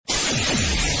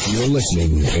You're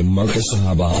listening to Marcus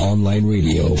Sahaba Online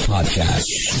Radio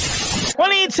Podcast. Well,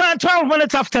 it's 12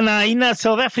 minutes after 9,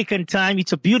 South African time.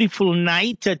 It's a beautiful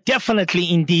night.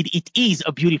 Definitely, indeed, it is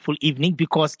a beautiful evening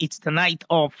because it's the night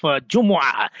of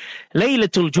Jumu'ah,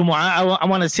 Laylatul Jumu'ah. I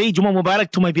want to say Jumu'ah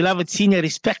Mubarak to my beloved senior,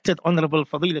 respected, honorable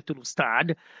Fadilatul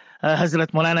Ustad,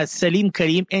 Hazrat Maulana Salim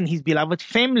Karim and his beloved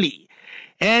family.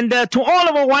 And to all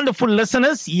of our wonderful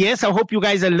listeners, yes, I hope you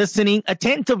guys are listening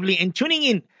attentively and tuning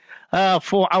in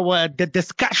for the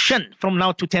discussion from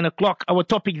now to 10 o'clock. Our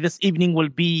topic this evening will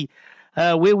be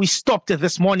where we stopped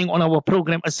this morning on our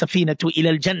program, As-Safinatu Ila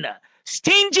Al-Jannah.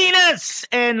 Stinginess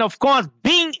and, of course,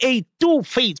 being a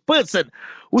two-faced person.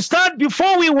 Ustad,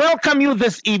 before we welcome you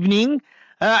this evening,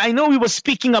 I know we were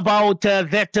speaking about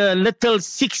that little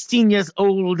 16 years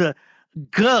old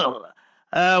girl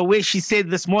where she said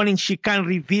this morning she can't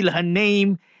reveal her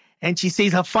name and she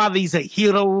says her father is a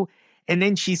hero. And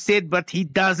then she said, but he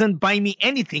doesn't buy me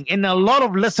anything. And a lot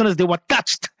of listeners, they were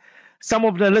touched. Some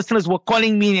of the listeners were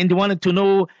calling me and they wanted to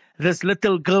know this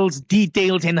little girl's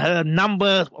details and her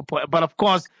number. But of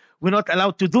course, we're not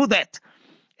allowed to do that.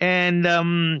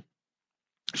 And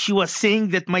she was saying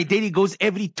that my daddy goes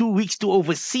every 2 weeks to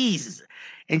overseas.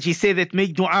 And she said that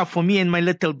make dua for me and my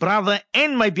little brother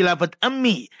and my beloved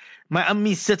Ammi. My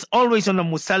Ammi sits always on the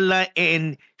musalla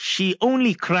and she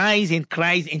only cries and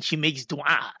she makes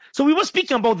dua. So we were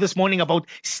speaking about this morning about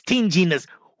stinginess.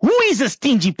 Who is a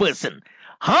stingy person?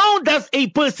 How does a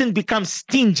person become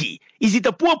stingy? Is it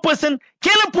a poor person?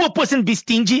 Can a poor person be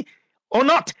stingy or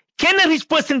not? Can a rich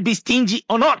person be stingy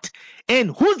or not?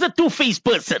 And who's the two-faced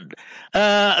person?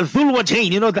 Dhul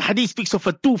Wajhain, the hadith speaks of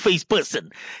a two-faced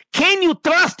person. Can you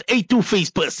trust a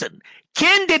two-faced person?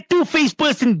 Can that two-faced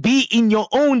person be in your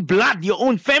own blood, your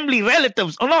own family,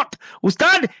 relatives or not?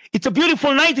 Ustad, it's a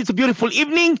beautiful night, it's a beautiful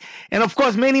evening. And of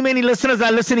course, many, many listeners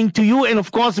are listening to you. And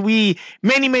of course, many,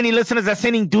 many listeners are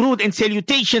sending durood and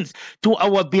salutations to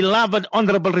our beloved,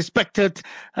 honorable, respected,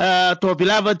 to our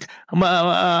beloved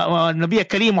Nabi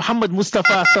Kareem Muhammad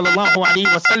Mustafa sallallahu alayhi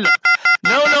wa sallam.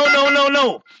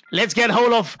 No. Let's get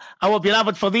hold of our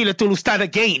beloved Fadilatul Ustad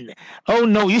again. Oh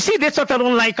no, you see, that's what I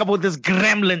don't like about these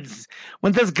gremlins.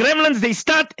 When there's gremlins, they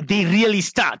start, they really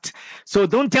start. So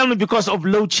don't tell me because of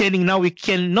load shedding now we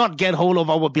cannot get hold of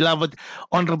our beloved,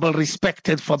 honorable,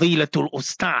 respected Fadilatul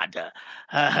Ustad,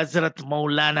 Hazrat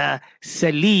Maulana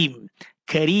Salim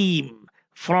Kareem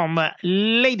from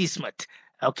Ladysmith.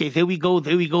 Okay, there we go.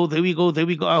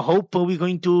 I hope we're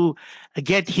going to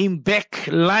get him back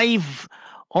live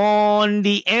on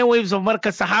the airwaves of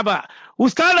Markaz Sahaba.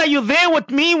 Ustad, are you there with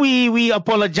me? We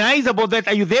apologize about that.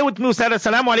 Are you there with me, Ustad?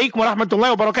 Assalamu alaikum wa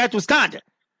rahmatullahi wa barakatuh, Ustad.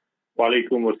 Wa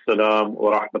alaikum assalam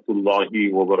wa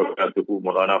rahmatullahi wa barakatuhu,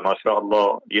 Maulana.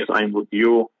 MashaAllah. Yes, I'm with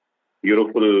you.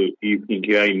 Beautiful evening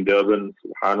here in Durban.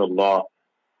 Subhanallah.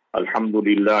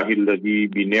 Alhamdulillahi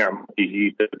alladhi bi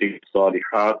ni'matihi tatim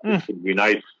salihat. It would be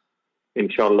nice,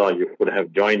 inshallah, you could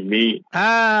have joined me.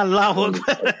 Allahu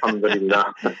Akbar.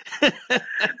 Alhamdulillah.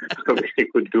 We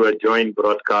could do a joint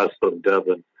broadcast from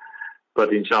Durban.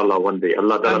 But inshallah, one day.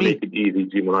 Allah Ta'ala make it easy,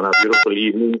 Jimana. Beautiful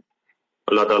evening.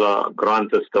 Allah Ta'ala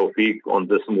grant us tawfiq on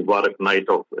this Mubarak night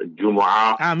of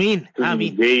Jumu'ah. Ameen. To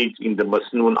engage in the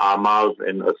Masnoon Amals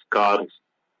and Askars.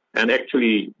 And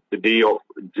actually, the day of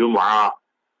Jumu'ah,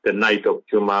 the night of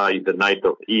Jummah is the night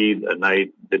of Eid,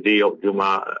 the day of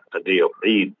Jummah, a day of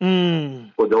Eid.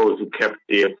 For those who kept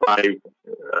their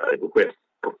who have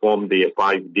performed their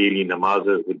 5 daily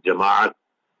namazes with Jama'at,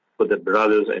 for the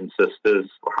brothers and sisters,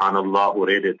 subhanallah, who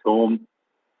read at home,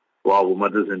 for our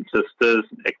mothers and sisters,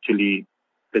 actually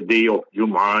the day of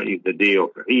Jummah is the day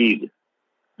of Eid,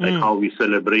 like how we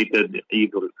celebrated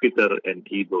Eid al-Fitr and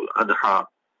Eid al-Adha.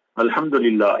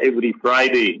 Alhamdulillah, every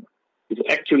Friday is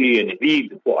actually an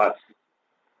Eid for us.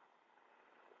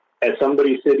 As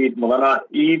somebody said it, Maulana,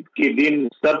 Eid ke din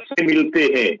sabse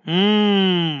milte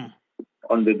hain.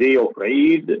 On the day of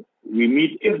Eid, we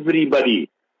meet everybody.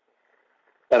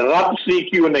 Rab se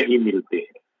kyun nahi milte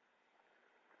hain?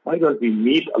 Why don't we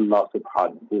meet Allah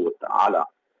subhanahu wa ta'ala?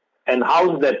 And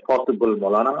how is that possible,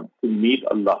 Maulana? To meet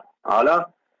Allah ta'ala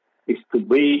is to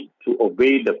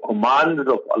obey the commands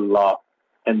of Allah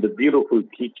and the beautiful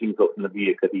teachings of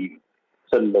Nabi Kareem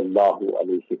sallallahu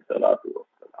alayhi salatu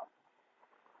wasalam.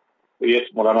 So yes,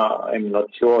 Maulana, I'm not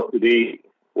sure today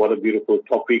what a beautiful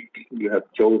topic you have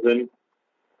chosen.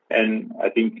 And I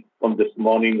think from this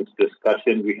morning's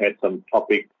discussion, we had some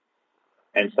topics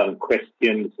and some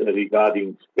questions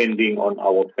regarding spending on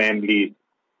our families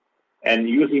and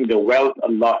using the wealth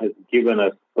Allah has given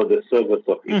us for the service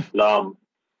of Islam.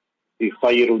 The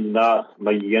khayrun nas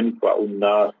man yanfa'un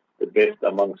nas, the best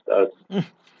amongst us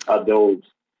are those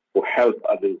who help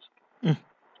others.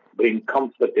 bring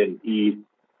comfort and ease.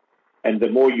 And the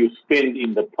more you spend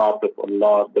in the path of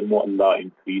Allah, the more Allah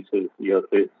increases your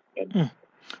risk. And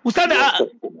Ustad,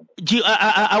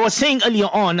 I was saying earlier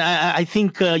on, I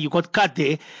think you got cut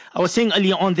there. I was saying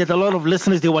earlier on that a lot of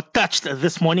listeners, they were touched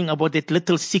this morning about that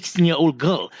little 16-year-old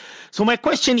girl. So my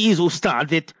question is, Ustad,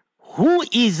 that who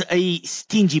is a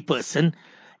stingy person?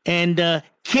 And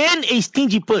can a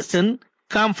stingy person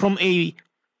come from a...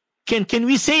 Can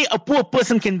we say a poor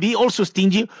person can be also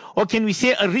stingy, or can we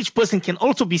say a rich person can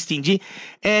also be stingy?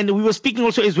 And we were speaking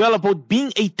also as well about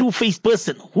being a two-faced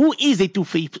person. Who is a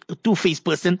two-faced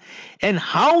person, and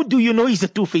how do you know he's a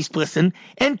two-faced person?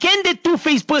 And can that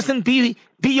two-faced person be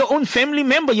your own family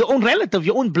member, your own relative,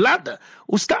 your own blood?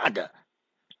 Ustad.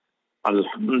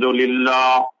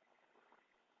 Alhamdulillah.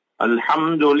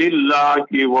 Alhamdulillah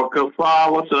wa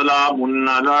kafa wa salamun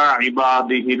ala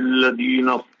ibadihi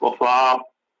alladhina istafa.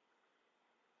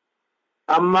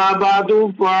 أما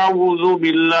بعد فأعوذ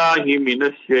بالله من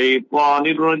الشيطان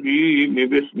الرجيم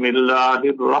بسم الله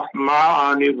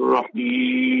الرحمن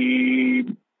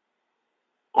الرحيم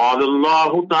قال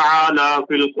الله تعالى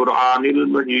في القرآن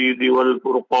المجيد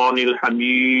والفرقان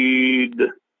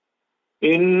الحميد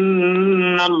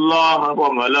إن الله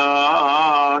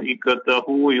وملائكته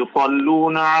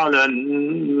يصلون على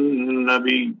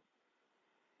النبي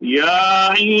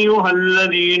يا أيها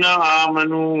الذين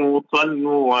آمنوا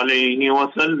صلوا عليه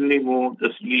وسلموا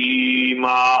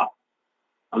تسليما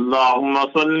اللهم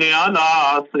صل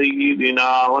على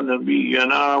سيدنا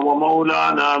ونبينا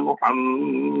ومولانا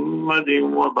محمد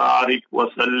وبارك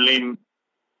وسلم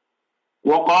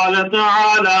وقال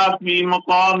تعالى في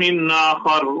مقام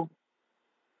آخر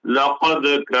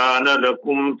لقد كان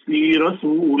لكم في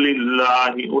رسول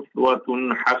الله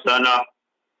أسوة حسنة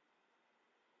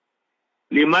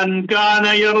لمن كان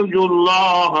يرجو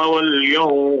الله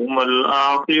واليوم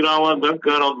الآخر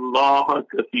وذكر الله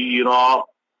كثيرا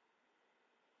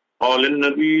قال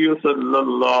النبي صلى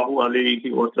الله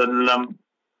عليه وسلم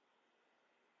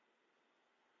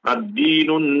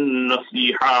الدين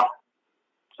النصيحة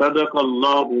صدق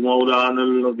الله مولانا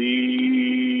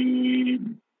العظيم.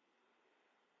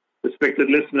 Respected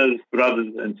listeners,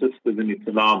 brothers and sisters in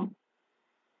Islam,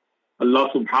 Allah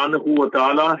subhanahu wa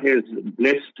ta'ala has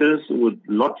blessed us with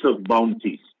lots of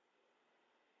bounties.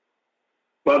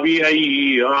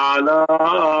 فَبِأَيِّ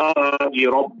آلَاءِ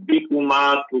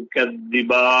رَبِّكُمَا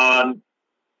تُكَذِّبَانِ.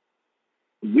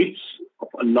 Which of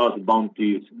Allah's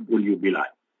bounties will you be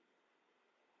like?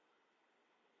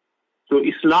 So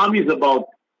Islam is about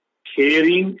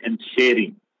caring and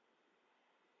sharing.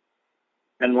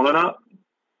 And Maulana,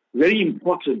 very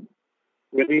important,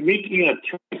 when we're making a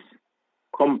choice,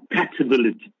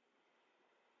 compatibility.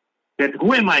 That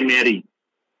who am I marrying?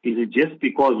 Is it just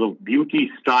because of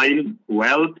beauty, style,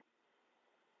 wealth,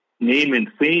 name and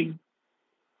fame?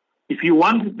 If you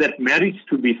want that marriage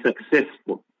to be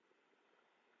successful,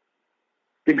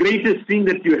 the greatest thing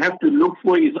that you have to look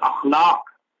for is akhlaq.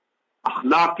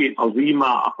 Akhlaq-e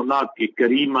azima, akhlaq-e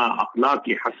karima,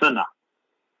 akhlaq-e hasana.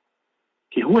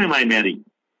 Okay, who am I marrying?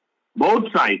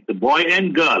 Both sides, the boy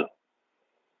and girl.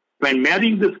 When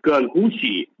marrying this girl, who she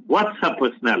is? What's her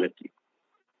personality?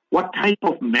 What type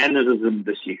of mannerism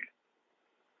does she have?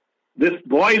 This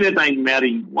boy that I'm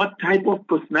marrying, what type of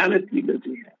personality does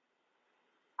he have?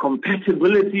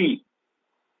 Compatibility.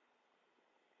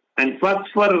 And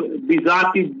first for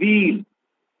bizati deen.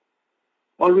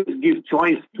 Always give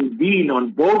choice to deen on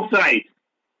both sides.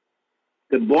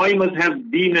 The boy must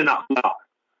have deen and akhlaq.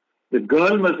 The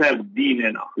girl must have deen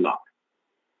and akhlaq.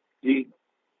 See?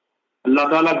 Allah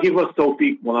Ta'ala give us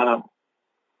tawfiq, Maulana,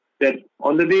 that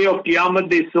on the day of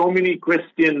Qiyamah, there's so many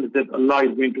questions that Allah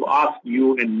is going to ask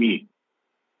you and me.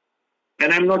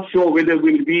 And I'm not sure whether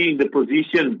we'll be in the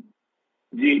position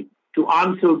to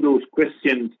answer those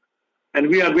questions. And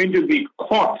we are going to be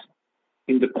caught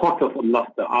in the court of Allah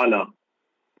Ta'ala,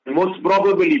 and most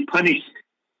probably punished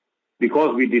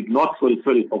because we did not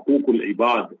fulfill hukukul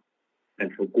ibad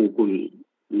and hukukul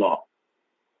law.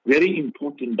 Very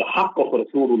important, the haqq of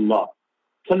Rasulullah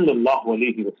sallallahu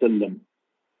alayhi wa sallam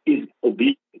is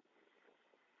obedience.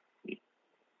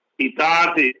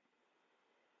 Itaat,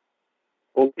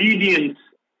 obedience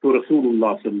to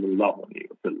Rasulullah sallallahu alayhi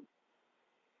wa sallam.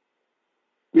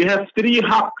 We have three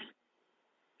haqqs,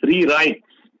 three rights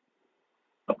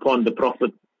upon the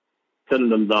Prophet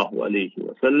sallallahu alayhi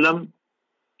wa sallam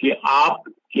कि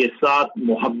आपके साथ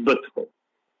मोहब्बत हो,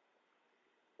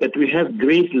 that we have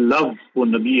great love for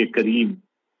Nabi Kareem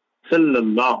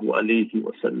sallallahu alayhi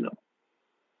wa sallam.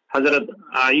 Hazrat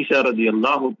Aisha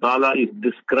radiyallahu ta'ala is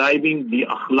describing the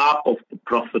akhlaq of the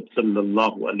Prophet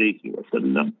sallallahu alayhi wa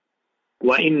sallam.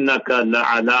 وَإِنَّكَ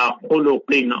لَعَلَىٰ خُلُقٍ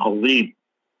عَظِيمٍ.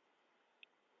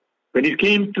 When it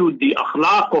came to the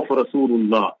akhlaq of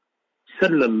Rasulullah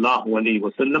sallallahu alayhi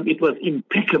wasallam, it was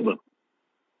impeccable.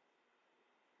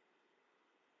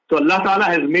 So Allah Ta'ala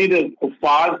has made us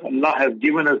kuffars. Allah has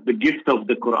given us the gift of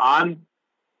the Quran.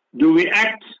 Do we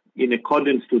act in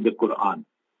accordance to the Quran?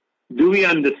 Do we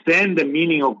understand the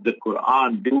meaning of the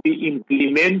Quran? Do we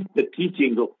implement the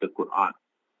teachings of the Quran?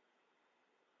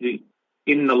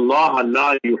 Inna Allah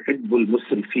la yuhibbul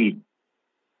musrifeen.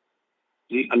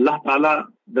 Allah Ta'ala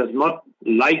does not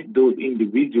like those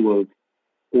individuals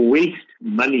who waste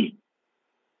money.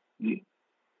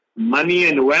 Money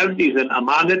and wealth is an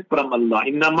amanat from Allah.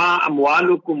 Innama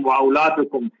amwalukum wa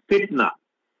auladukum fitna.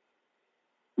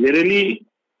 Verily,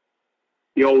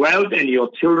 your wealth and your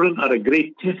children are a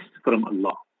great test from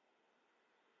Allah.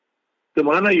 So,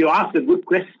 Maulana, you asked a good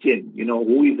question.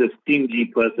 Who is a stingy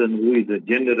person? Who is a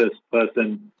generous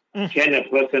person? Can a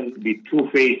person be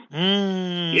two-faced?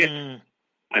 Yes.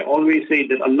 I always say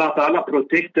that Allah Ta'ala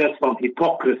protects us from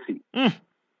hypocrisy.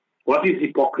 What is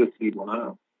hypocrisy,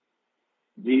 Maulana?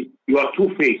 You are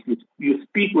two-faced. You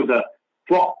speak with a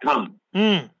forked tongue.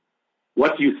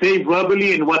 What you say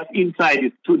verbally and what's inside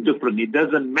is two different. It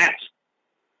doesn't match.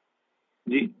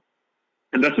 And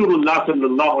Rasulullah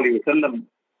sallallahu alayhi wa sallam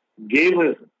gave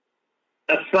us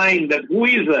a sign that who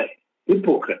is a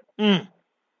hypocrite. When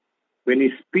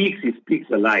he speaks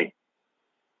a lie.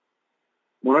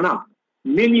 Maulana,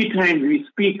 many times we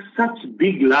speak such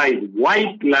big lies,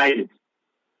 white lies,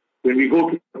 when we go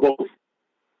to the court.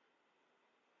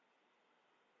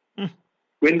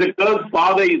 When the girl's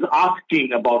father is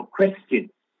asking about questions,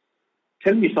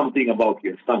 tell me something about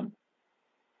your son.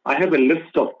 I have a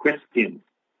list of questions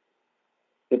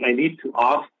that I need to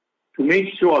ask to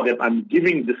make sure that I'm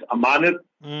giving this amanat,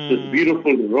 this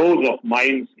beautiful rose of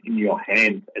mine in your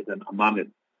hands as an amanat.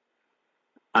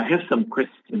 I have some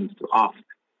questions to ask.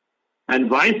 And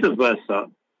vice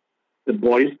versa, the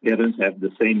boy's parents have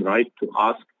the same right to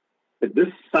ask that this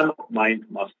son of mine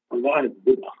must Allah has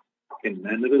good and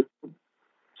mannerism.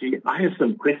 I have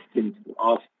some questions to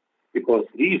ask because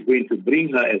he is going to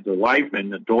bring her as a wife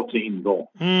and a daughter-in-law.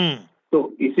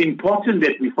 So it's important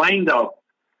that we find out,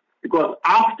 because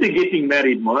after getting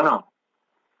married, Maulana,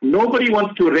 nobody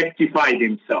wants to rectify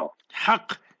themselves.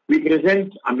 We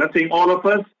present, I'm not saying all of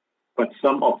us, but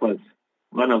some of us,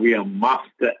 Maulana, we are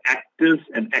master actors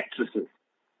and actresses.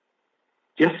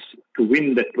 Just to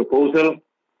win that proposal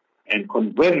and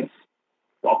convince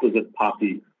the opposite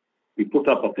party, we put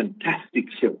up a fantastic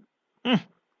show.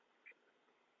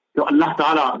 So Allah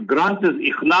Ta'ala grants us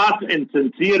ikhlas and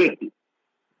sincerity.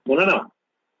 Maulana,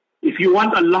 if you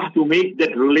want Allah to make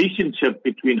that relationship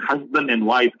between husband and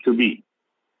wife to be,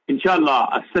 inshallah,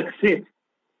 a success,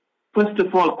 first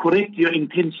of all, correct your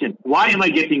intention. Why am I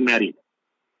getting married?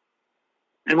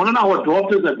 And Maulana, our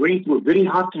daughters are going through a very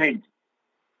hard time.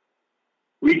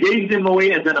 We gave them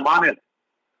away as an amanat.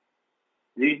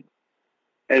 See?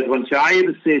 As one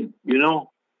shair said,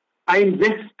 I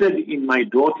invested in my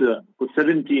daughter for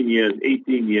 17 years,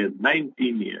 18 years,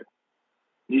 19 years.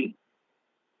 See?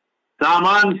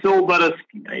 Saman so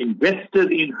baraski, I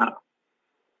invested in her.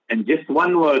 And just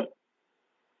one word,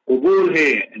 Qubur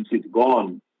hai, and she's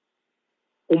gone.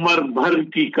 Umar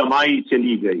bhar ki kamai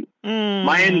chali gayi.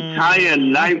 My entire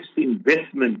life's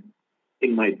investment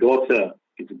in my daughter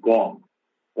is gone.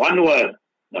 One word,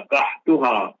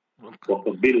 nakahtuha, wa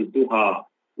qabiltuha,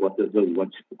 wa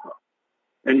tazawwajtuha.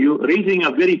 And you're raising a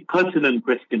very pertinent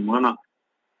question, Maulana.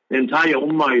 The entire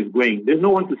ummah is going. There's no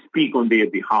one to speak on their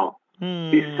behalf.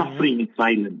 They're suffering in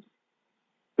silence.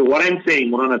 So what I'm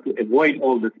saying, Maulana, to avoid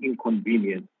all this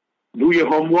inconvenience, do your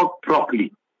homework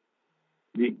properly.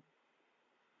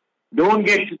 Don't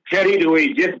get carried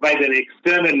away just by the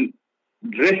external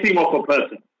dressing of a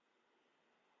person.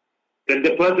 That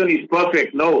the person is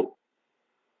perfect. No.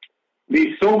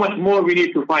 There's so much more we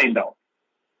need to find out.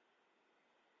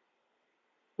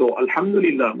 So,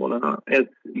 Alhamdulillah, Maulana, as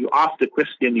you asked the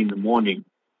question in the morning,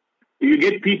 you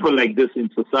get people like this in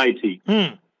society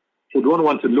who don't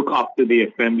want to look after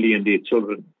their family and their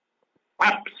children.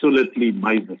 Absolutely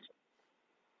misers.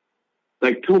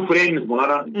 Like two friends,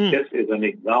 Maulana, just as an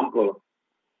example.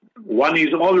 One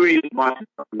is always,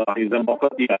 mashallah, is a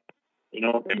mafatiya. You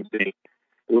know what I'm saying?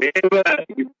 Wherever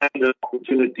you find the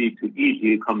opportunity to eat,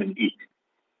 he'll come and eat.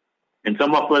 And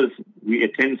some of us, we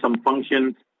attend some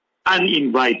functions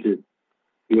uninvited.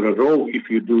 You're a rogue if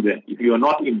you do that. If you are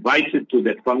not invited to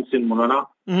that function, Maulana,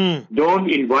 don't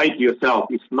invite yourself.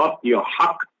 It's not your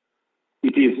haqq.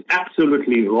 It is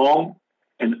absolutely wrong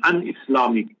and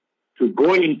un-Islamic to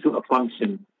go into a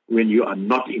function when you are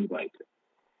not invited.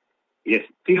 Yes,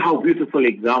 see how beautiful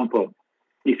example.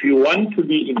 If you want to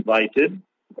be invited,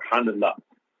 subhanallah,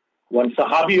 one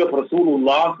Sahabi of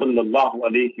Rasulullah sallallahu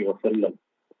alayhi wa sallam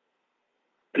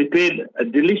prepared a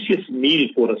delicious meal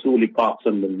for Rasulullah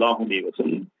sallallahu alayhi wa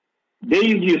sallam.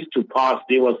 Days used to pass,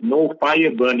 there was no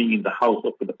fire burning in the house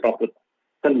of the Prophet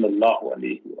sallallahu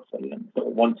alayhi wa sallam. So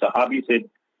one Sahabi said,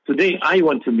 today I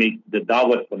want to make the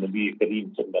dawat for Nabi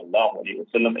Kareem sallallahu alayhi wa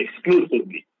sallam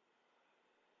exclusively.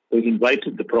 So he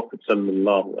invited the Prophet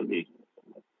sallallahu alayhi wa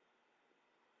sallam.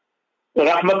 So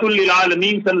Rahmatul lil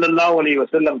Alameen sallallahu alayhi wa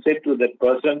sallam said to that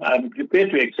person, I am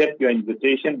prepared to accept your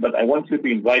invitation, but I want you to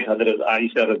invite Hazrat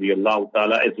Aisha radiallahu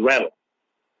ta'ala as well.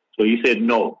 So he said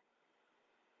no.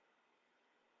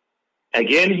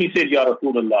 Again he said, Ya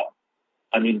Rasulullah,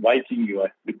 I'm inviting you.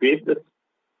 I prepared this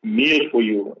meal for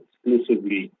you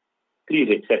exclusively. Please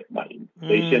accept my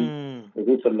invitation.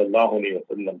 Rasul sallallahu alayhi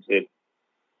wa sallam said,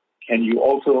 can you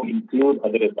also include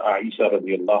Hazrat Aisha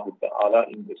radiallahu ta'ala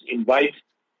in this invite?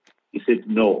 He said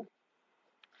no.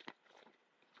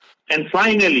 And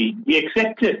finally, he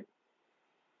accepted.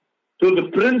 So the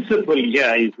principle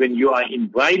here is when you are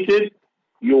invited,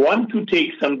 you want to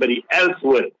take somebody else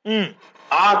with.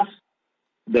 Ask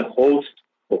the host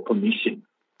for permission.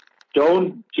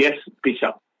 Don't just pitch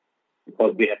up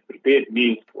because they have prepared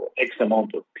meals for X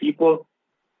amount of people,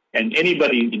 and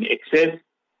anybody in excess,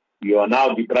 you are now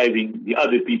depriving the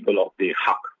other people of their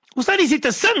haqq. Ustad, is it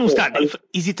a sin, Ustad?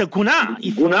 Is it a guna?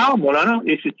 Guna,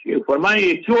 Maulana, for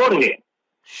my chore hai.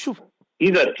 Sure.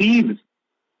 These are thieves.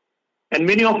 And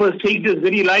many of us take this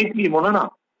very lightly, Maulana.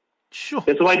 Sure.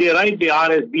 That's why they write the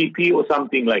RSVP or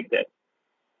something like that.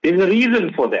 There's a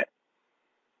reason for that.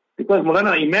 Because,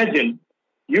 Maulana, imagine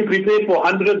you prepare for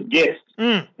 100 guests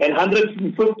and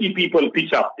 150 people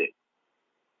pitch up there.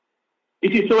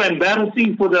 It is so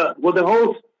embarrassing for the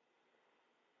host.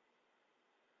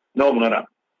 No, Maulana.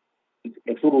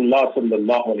 Rasulullah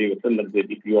sallallahu alayhi wa sallam said,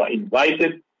 if you are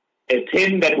invited,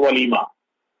 attend that walima.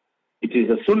 It is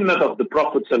a sunnah of the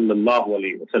Prophet sallallahu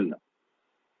alayhi wa sallam.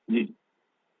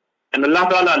 And Allah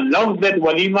Ta'ala loves that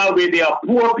walima where there are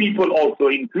poor people also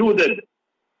included,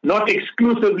 not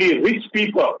exclusively rich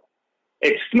people.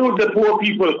 Exclude the poor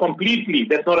people completely.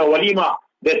 That's not a walima,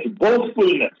 that's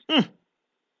boastfulness. And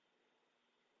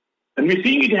we're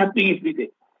seeing it happening every day.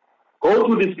 Go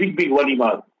to this big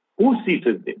walimas. Who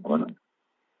seated there?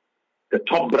 The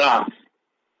top brass.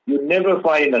 You never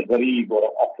find a gharib or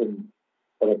an orphan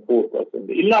or a poor person.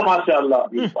 Illa mashallah,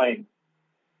 you find.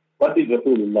 What is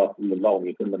Rasulullah sallallahu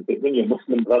alayhi wa sallam said? When your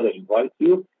Muslim brother invites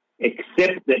you,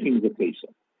 accept the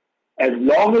invitation. As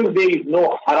long as there is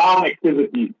no haram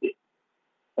activities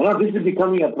there. This is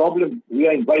becoming a problem. We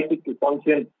are invited to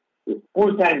function with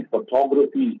full-time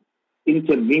photography,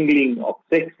 intermingling of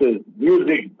sexes,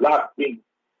 music, blasting,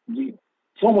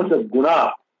 so much of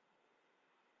guna.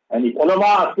 And if ulama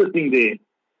are sitting there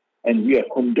and we are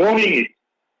condoning it,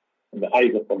 in the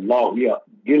eyes of Allah, we are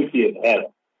guilty as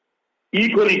hell.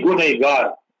 Equally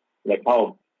gunaigar, like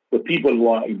how the people who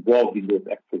are involved in those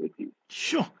activities.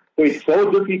 Sure. So it's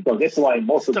so difficult. That's why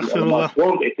most of the ulama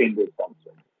don't attend those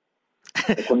functions.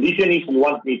 The condition is you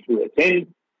want me to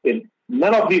attend, then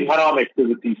none of these haram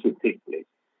activities should take place.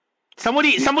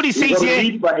 Somebody says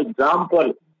here. By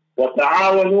example,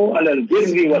 وَتَعَاوَنُوا عَلَى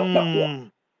الْبِرِّ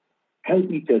وَالتَّقْوَى.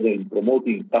 Help each other in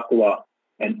promoting taqwa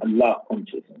and Allah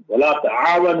consciousness. وَلَا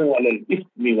تَعَاوَنُوا عَلَى الْإِثْمِ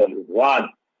وَالْعُدْوَانِ.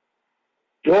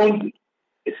 Don't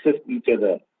assist each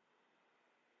other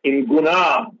in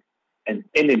guna and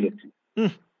enmity.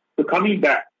 So coming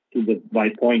back to my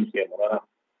point here,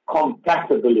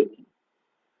 compatibility.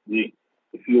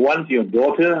 If you want your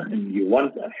daughter and you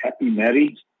want a happy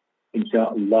marriage,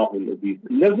 Insha'Allah,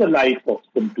 live a life of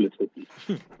simplicity.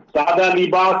 Sada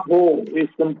libas ho is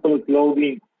simple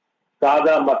clothing.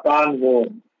 Sada makan ho,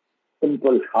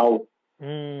 simple house.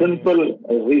 Simple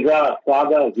ghiza,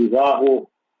 sada ghiza ho.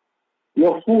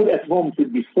 Your food at home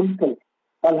should be simple.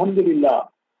 Alhamdulillah,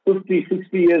 50,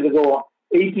 60 years ago,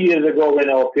 80 years ago when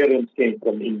our parents came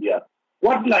from India,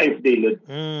 what life they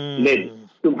led.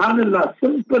 Subhanallah,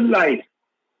 simple life.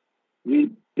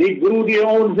 They grew their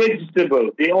own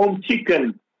vegetables, their own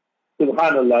chicken.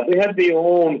 Subhanallah, they had their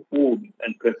own food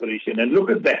and preparation. And look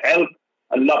at the health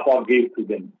Allah gave to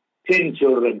them. 10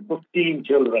 children, 15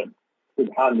 children.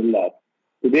 Subhanallah.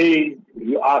 Today,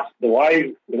 you ask the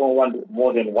wife, you don't want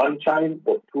more than one child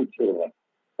or 2 children.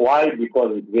 Why?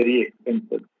 Because it's very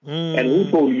expensive. And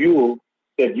who told you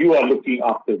that you are looking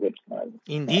after that child?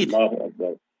 Indeed. Allahu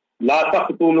Akbar. لا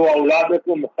تقتلوا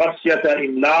أولادكم خشية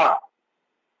إملاق.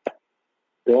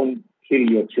 Don't kill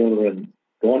your children.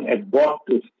 Don't abort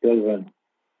those children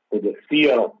for the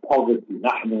fear of poverty.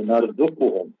 نحن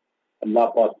نرزقهم.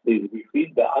 Allah says, we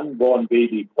feed the unborn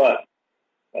baby first,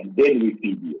 and then we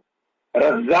feed you.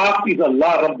 Razzaq is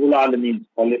Allah Rabbul Alameen's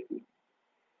policy.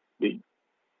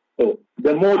 So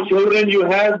the more children you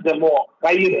have, the more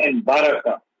khair and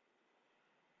barakah.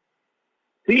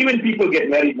 See, when people get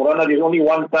married, Murana, there's only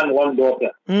one son, one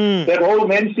daughter. That whole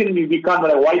mansion will become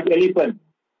a white elephant.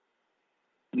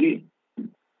 See?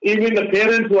 Even the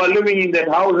parents who are living in that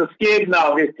house are scared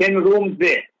now. There's 10 rooms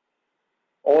there.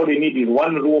 All they need is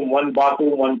one room, one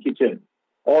bathroom, one kitchen.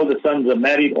 All the sons are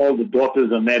married, all the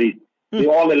daughters are married. They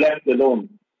all are left alone.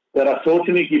 There are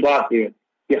sochne ki baat here.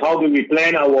 How do we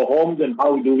plan our homes and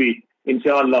how do we,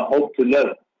 inshallah, hope to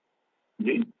live?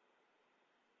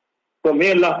 So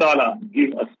may Allah Ta'ala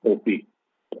give us tawfiq.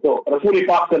 So Rasul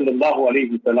Pak sallallahu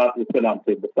alayhi salatu wasalam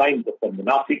said the signs of the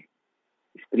munafiq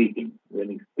is three things. When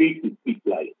he speaks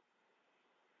lies.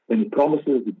 When he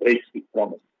promises, he breaks his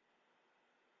promise.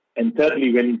 And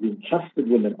thirdly, when he's entrusted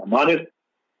with an amanat,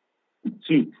 he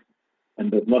cheats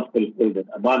and does not fulfill that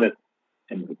amanat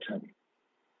and return it.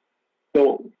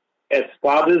 So, as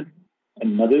fathers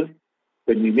and mothers,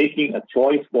 when we're making a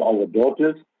choice for our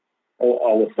daughters or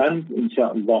our sons,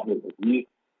 inshallah,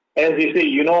 as they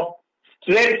say,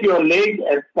 stretch your leg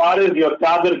as far as your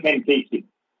father can take it.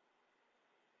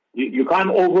 You can't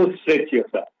overstretch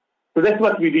yourself. So that's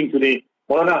what we're doing today.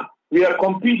 Maulana, we are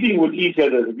competing with each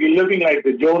other. We're living like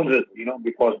the Joneses,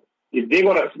 because if they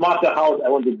got a smarter house, I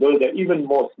want to build an even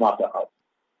more smarter house.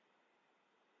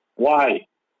 Why?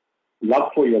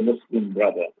 Love for your Muslim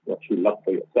brother, what you love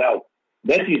for yourself.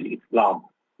 That is Islam.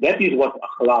 That is what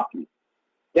akhlaq is.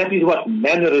 That is what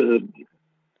mannerism is.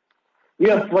 We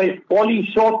are falling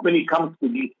short when it comes to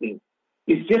these things.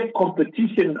 It's just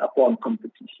competition upon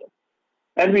competition.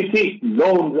 And we take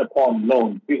loans upon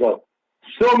loans because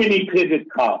so many credit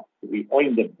cards, we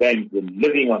own the bank, we're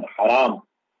living on haram.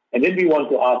 And then we want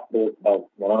to ask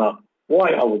ourselves,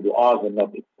 why our du'as are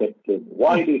not accepted?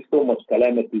 Why there is so much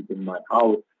calamities in my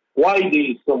house? Why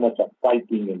there is so much of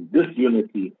fighting and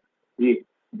disunity,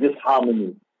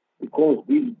 disharmony? Because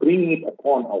we bring it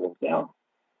upon ourselves.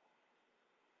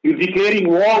 You're declaring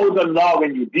war with Allah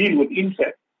when you deal with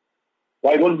incest.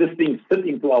 Why won't this thing sit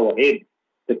into our head?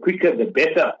 The quicker, the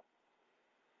better.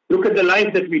 Look at the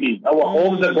life that we lead. Our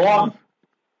homes are gone.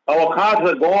 Our cars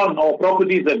are gone. Our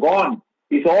properties are gone.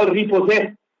 It's all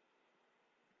repossessed.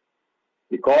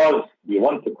 Because we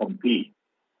want to compete.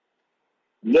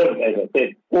 Live, as I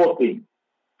said, 4 things.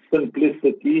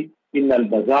 Simplicity, in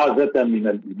al-bazazata min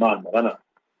al-iman.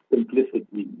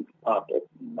 Simplicity is part of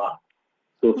iman.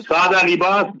 So, sada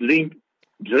libas,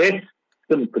 dress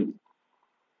simply.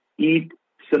 Eat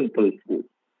simple food.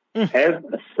 Have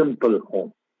a simple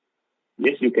home.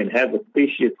 Yes, you can have a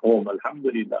spacious home,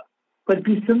 alhamdulillah. But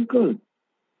be simple.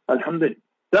 Alhamdulillah.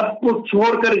 सब कुछ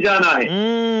छोड़ कर जाना है.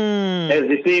 As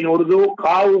they say in Urdu,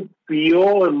 खाओ, पियो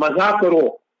और मजा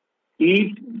करो.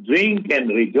 Eat, drink and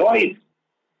rejoice.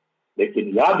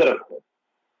 लेकिन याद रखो.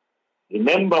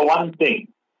 Remember one thing.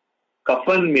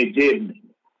 Kafan में जेब नहीं.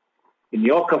 In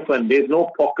your kafan, there's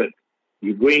no pocket.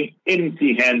 You're going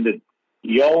empty-handed.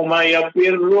 يوم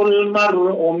يفر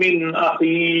المرء من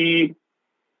أخيه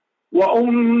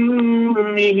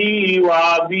وأمه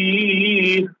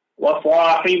وأبيه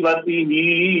وصاحبته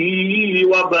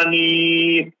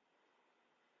وبنيه.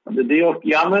 On the day of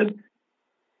Qiyamah,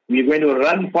 we're going to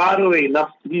run far away.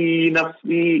 نفسي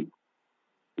نفسي.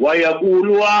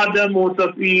 ويقول آدم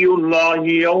صفي الله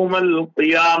يوم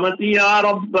القيامة يا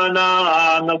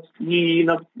ربنا نفسي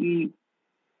نفسي.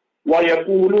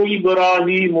 ويقول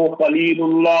إبراهيم خليل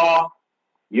الله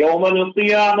يوم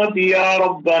القيامة يا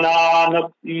ربنا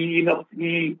نفسي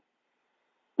نفسي.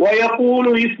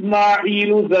 ويقول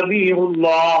إسماعيل ذبيح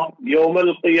الله يوم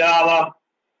القيامة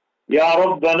يا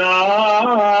ربنا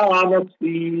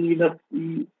نفسي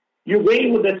نفسي. You're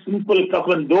going with a simple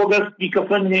kafan, dogas ki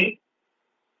kafan hai.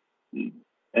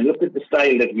 And look at the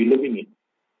style that we're living in.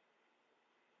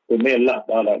 So may Allah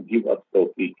Ta'ala give us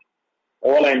tawfiq.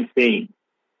 All I'm saying,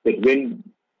 that when,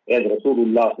 as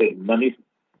Rasulullah said, Manis,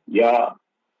 Ya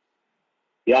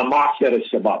Ma'ashar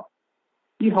al-Shabab.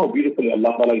 See how beautifully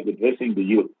Allah Ta'ala is addressing the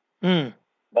youth.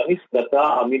 Manis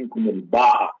tata'a minkum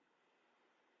al-ba'a.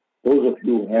 Those of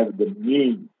you who have the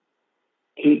means,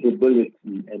 capability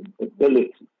and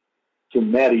ability to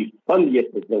marry,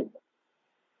 فَلْيَتَزَوَّجْ.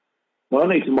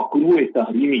 Maulana, it's makruh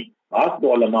tahrimi. Ask the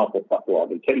ulama for fatwa,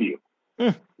 they'll tell you.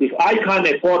 If I can't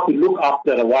afford to look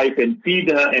after a wife and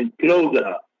feed her and clothe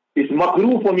her, it's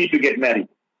makruh for me to get married.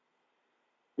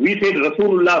 We said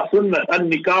Rasulullah sunnah,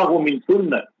 an-nikahu min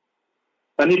sunnah.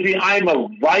 And if I'm a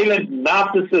violent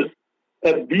narcissist,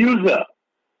 abuser,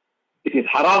 it is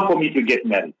haram for me to get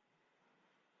married.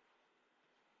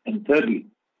 And thirdly,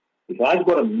 if I've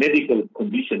got a medical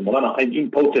condition, Maulana, I'm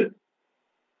impotent,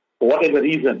 for whatever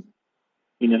reason,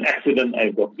 in an accident, I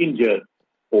got injured,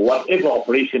 or whatever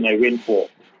operation I went for,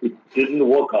 it didn't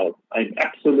work out. I'm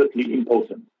absolutely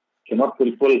impotent. Cannot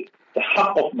fulfill the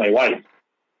haqq of my wife.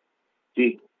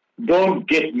 See, don't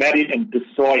get married and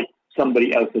destroy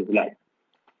somebody else's life.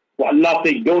 For Allah's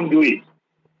sake, don't do it.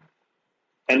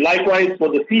 And likewise for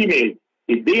the female,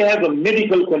 if they have a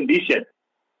medical condition,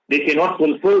 they cannot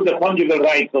fulfill the conjugal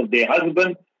rights of their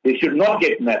husband, they should not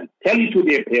get married. Tell it to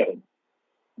their parents.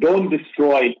 Don't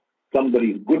destroy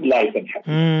somebody's good life and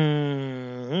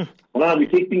happiness. We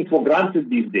take things for granted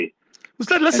these days.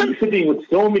 Ustad, listen. And we're sitting with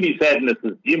so many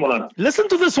sadnesses. Listen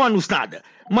to this one, Ustad.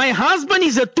 My husband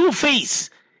is a two-face.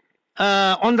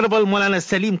 Honorable Maulana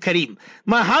Salim Karim.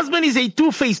 My husband is a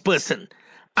two-faced person.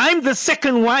 I'm the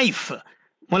second wife,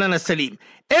 Maulana Salim.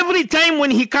 Every time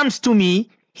when he comes to me,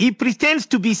 he pretends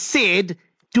to be sad,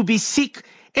 to be sick,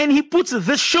 and he puts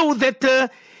this show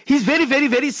that he's very, very,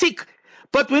 very sick.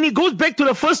 But when he goes back to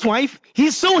the first wife,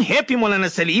 he's so happy, Maulana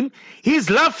Salim. He's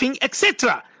laughing,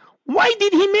 etc. Why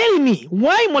did he marry me?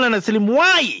 Why, Maulana Salim?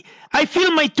 Why? I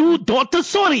feel my two daughters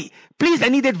sorry. Please, I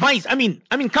need advice. I mean,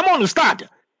 come on, Ustad.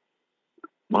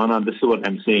 Maulana, this is what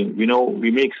I'm saying. You know,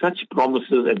 we make such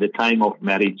promises at the time of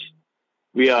marriage.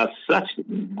 We are such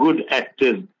good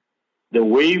actors. The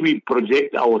way we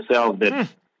project ourselves that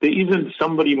there isn't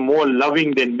somebody more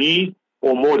loving than me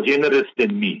or more generous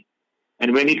than me.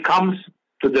 And when it comes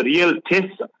to the real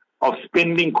test of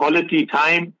spending quality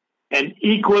time and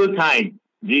equal time,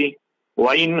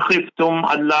 وَإِنْ خِفْتُمْ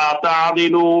أَلَّا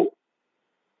تَعْدِلُوا,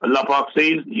 Allah Pak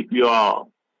says, if you are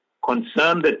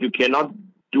concerned that you cannot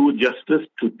do justice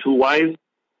to two wives,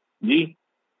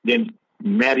 then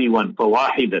marry one,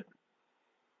 فَوَاحِدًا.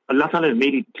 Allah Ta'ala has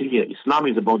made it clear. Islam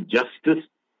is about justice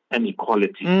and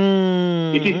equality.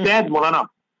 It is sad, Maulana.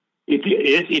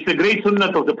 It's a great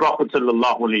sunnah of the Prophet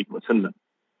Sallallahu Alaihi Wasallam.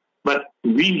 But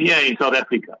we here in South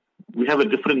Africa, we have a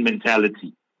different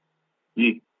mentality.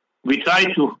 We try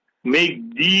to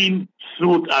make deen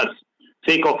suit us,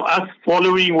 sake of us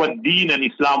following what deen and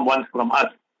Islam wants from us.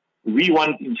 We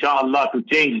want, inshallah, to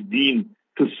change deen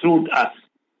to suit us.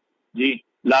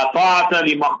 La ta'ata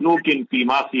li makhluqin fi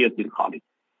ma'siyatil khaliq.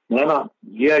 Maulana,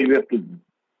 here you have to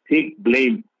take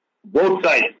blame, both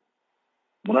sides.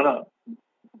 Maulana,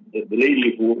 the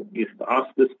lady who is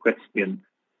asked this question,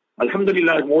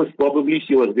 alhamdulillah, most probably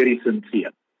she was very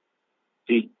sincere.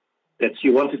 See, that she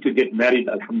wanted to get married,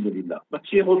 alhamdulillah. But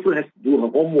she also has to do her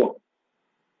homework.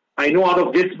 I know out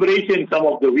of desperation, some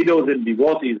of the widows and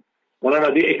divorcees,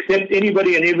 Maulana, they accept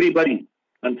anybody and everybody,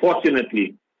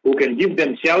 unfortunately, who can give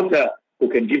them shelter, who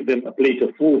can give them a plate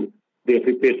of food. They are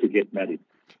prepared to get married.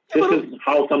 This is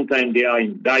how sometimes they are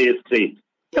in dire straits.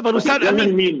 Yeah, but it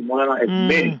doesn't mean, Maulana, as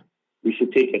men, we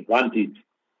should take advantage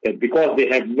that because they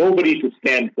have nobody to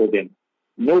stand for them,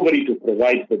 nobody to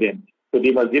provide for them, so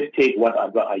they must just take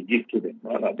whatever I give to them.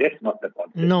 Maulana, that's not the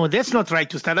concept. No, that's not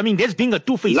right, Ustad. I mean, that's being a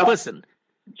two-faced person.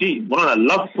 Gee, Maulana,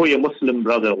 love for your Muslim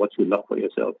brother what you love for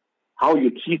yourself. How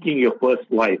you're treating your first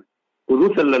wife. Hudu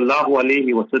sallallahu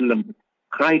alayhi wa sallam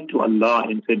cried to Allah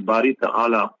and said, Bari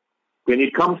ta'ala, when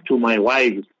it comes to my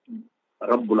wives,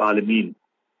 Rabbul Alameen,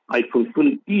 I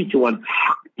fulfill each one's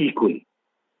haqq equally.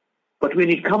 But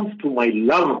when it comes to my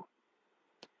love,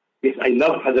 yes, I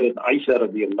love Hazrat Aisha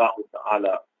radiallahu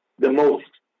ta'ala the most.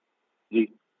 This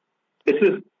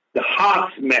is the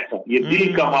heart's matter. Ye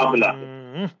dil ka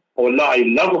maamla. Oh Allah, I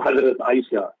love Hazrat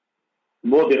Aisha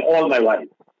more than all my wives.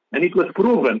 And it was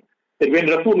proven that when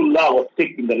Rasulullah was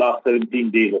sick in the last 17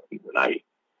 days of his life,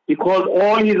 he called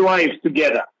all his wives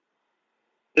together.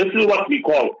 This is what we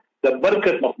call the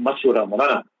barakat of mashura,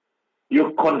 Maulana.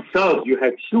 You consult, you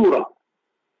have shura.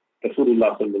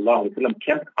 Rasulullah sallallahu alaihi wasallam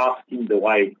kept asking the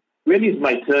wife, when is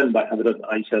my turn by Hazrat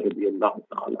Aisha radiallahu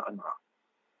ta'ala anha?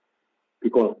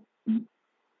 Because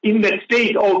in that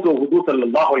state also, Hudu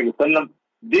sallallahu alaihi wasallam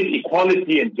did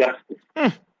equality and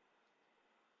justice.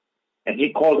 And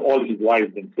he called all his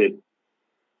wives and said,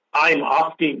 I'm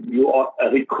asking you a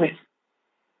request.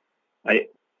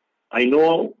 I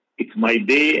know it's my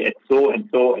day at so and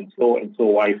so and so and so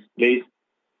wife's place,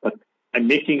 but I'm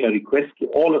making a request to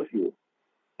all of you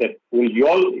that will you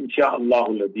all,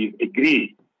 insha'Allah,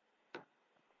 agree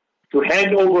to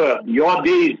hand over your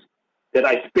days that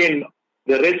I spend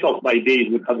the rest of my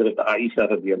days with Hazrat Aisha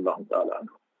radiallahu ta'ala.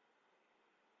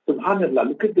 Subhanallah,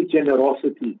 look at the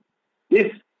generosity.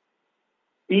 This,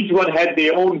 each one had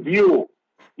their own view.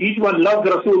 Each one loved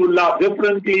Rasulullah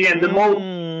differently and the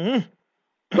most.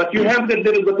 But you have that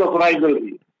little bit of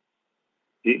rivalry.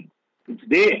 See? It's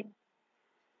there.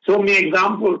 So many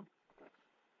examples.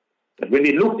 But when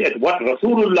they looked at what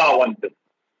Rasulullah wanted,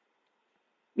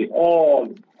 they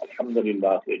all,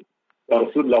 alhamdulillah, said,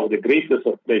 Rasulullah, with the greatest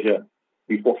of pleasure,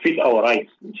 we forfeit our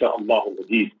rights, inshallah,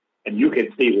 and you can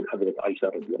stay with Hazrat Aisha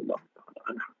radiallahu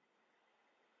anha.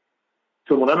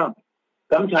 So, Maulana,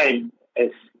 sometimes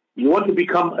as you want to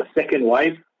become a second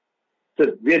wife, it's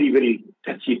a very, very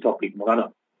touchy topic,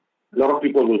 Maulana. A lot of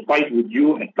people will fight with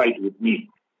you and fight with me.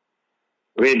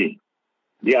 Really.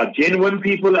 They are genuine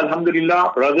people,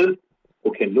 alhamdulillah, brothers,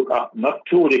 who can look up, not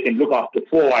two, they can look after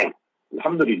 4 wives.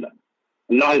 Alhamdulillah.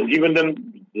 Allah has given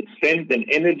them the strength and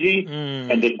energy,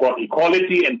 and they've got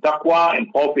equality and taqwa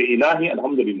and khawf ilahi,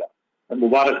 alhamdulillah. And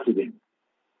mubarak to them.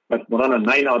 But Maulana,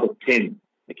 9 out of 10,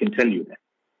 I can tell you that,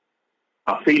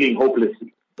 are failing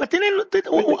hopelessly. But then,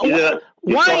 either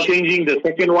they're short-changing the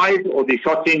second wife or they're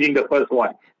short-changing the first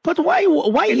wife. But why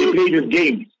and they play this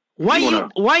game.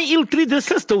 Why ill-treat the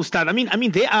sister, Ustad? I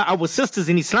mean, they are our sisters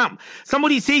in Islam.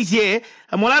 Somebody says here,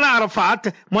 Maulana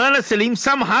Arafat, Maulana Salim,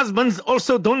 some husbands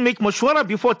also don't make mashwara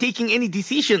before taking any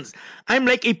decisions. I'm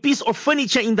like a piece of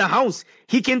furniture in the house.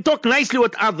 He can talk nicely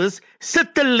with others,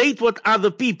 sit till late with other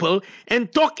people,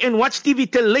 and talk and watch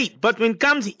TV till late. But when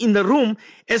comes in the room,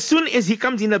 as soon as he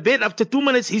comes in the bed, after 2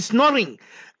 minutes, he's snoring.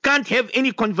 Can't have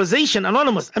any conversation.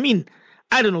 Anonymous. I mean,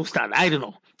 I don't know, Ustad. I don't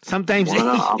know. Sometimes...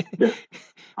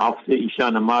 After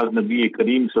Isha Namaz, Nabi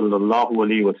Kareem sallallahu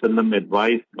alayhi wa sallam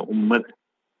advised the Ummah,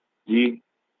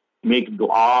 make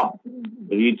dua,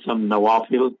 read some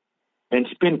nawafil, and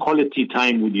spend quality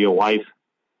time with your wife.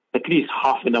 At least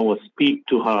half an hour, speak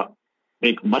to her,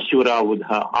 make mashwara with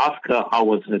her, ask her how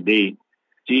was her day.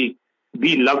 Be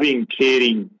loving,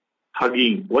 caring,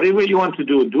 hugging. Whatever you want to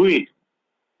do, do it.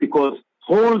 Because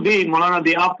whole day, Maulana,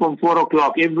 they are up from 4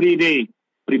 o'clock every day,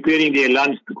 preparing their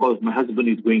lunch because my husband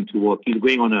is going to work. He's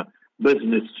going on a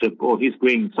business trip or he's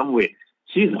going somewhere.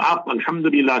 She's up,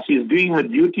 alhamdulillah. She's doing her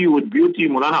duty with beauty,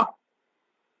 Maulana.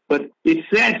 But it's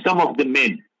sad, some of the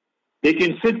men, they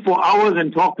can sit for hours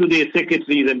and talk to their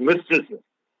secretaries and mistresses,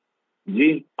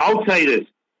 outsiders.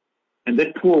 And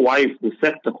that poor wife who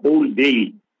sat the whole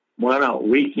day, Maulana,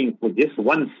 waiting for just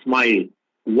one smile,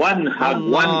 one hug,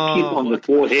 one kiss on the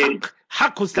forehead.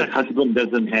 That husband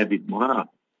doesn't have it, Maulana.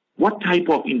 What type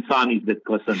of insan is that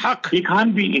person? He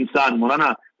can't be insan,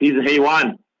 Maulana. He's a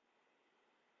haywan.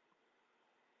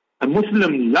 A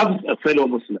Muslim loves a fellow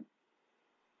Muslim.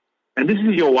 And this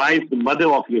is your wife, the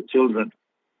mother of your children.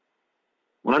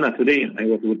 Maulana, today I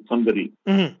was with somebody,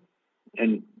 and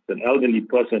an elderly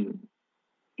person.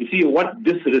 You see what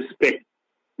disrespect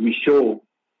we show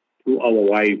to our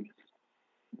wives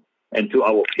and to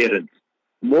our parents.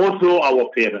 More so our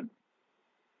parents.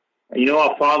 You know,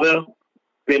 our father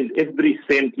spent every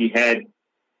cent he had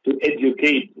to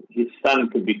educate his son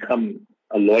to become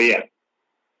a lawyer.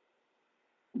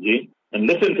 And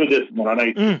listen to this,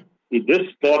 Maulana. This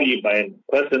story by a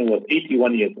person who was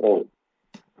 81 years old.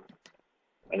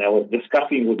 And I was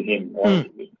discussing with him while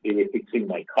they were fixing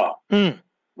my car.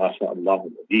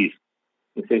 MashaAllah. He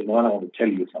says, Maulana, I want to tell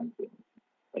you something.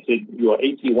 I said, you are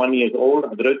 81 years old,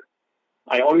 Hadrat.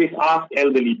 I always ask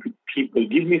elderly people,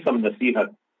 give me some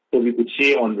nasihat so we could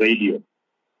share on radio.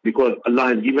 Because Allah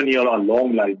has given you all a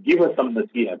long life. Give us some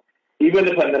nasihat. Even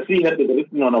if a nasihat is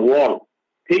written on a wall,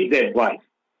 take the advice.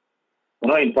 You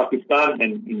know, in Pakistan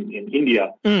and in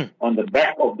India, on the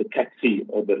back of the taxi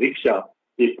or the rickshaw,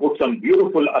 they put some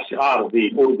beautiful ash'ar,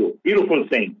 the Urdu, beautiful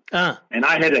saying. And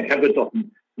I had a habit of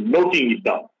noting it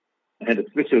down. I had a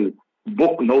special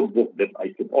notebook that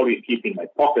I could always keep in my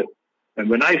pocket. And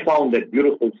when I found that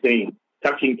beautiful saying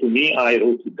touching to me, I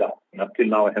wrote it down. And up till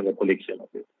now, I have a collection of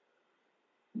it.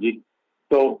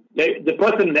 So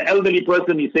the elderly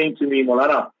person is saying to me,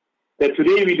 Maulana, that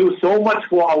today we do so much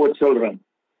for our children.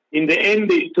 In the end,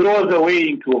 they throw us away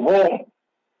into home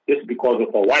just because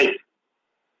of a wife.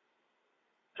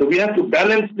 So we have to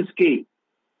balance the scale.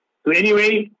 So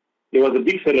anyway, there was a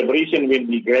big celebration when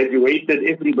we graduated.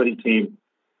 Everybody came.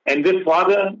 And this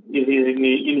father is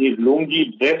in his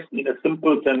lungi, dressed in a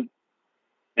simpleton.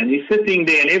 And he's sitting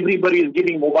there and everybody is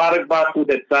giving Mubarakbad to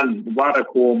that son. Mubarak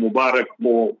ho, Mubarak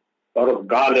ho. A lot of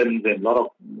garlands and a lot of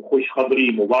khush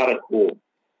khabri, Mubarak ho.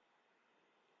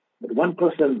 But one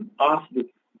person asked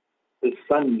his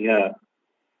son here,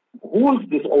 who is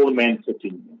this old man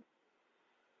sitting here?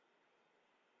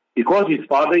 Because his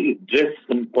father is dressed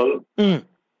simple,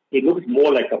 he looks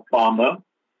more like a farmer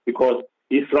because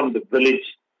he's from the village.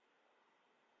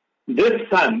 This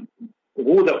son,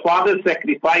 who the father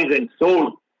sacrificed and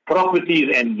sold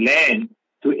properties and land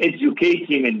to educate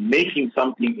him and make him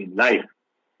something in life.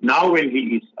 Now when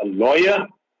he is a lawyer,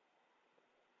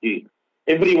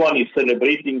 everyone is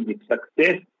celebrating his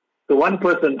success. So one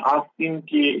person asked him,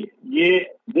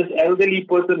 this elderly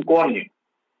person, kaun hai?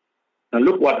 Now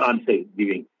look what answer is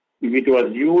giving. If it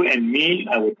was you and me,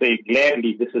 I would say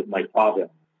gladly, this is my father.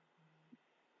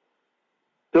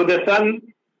 So the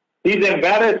son, he's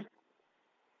embarrassed.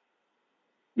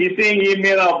 He's saying, "Ye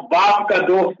mera baap ka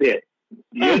dost hai."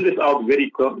 Hear this out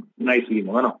very nicely,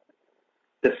 no?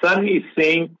 The son is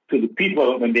saying to the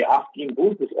people when they ask him,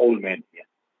 "Who's this old man here?"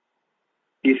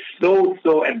 He's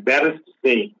so embarrassed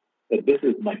saying that this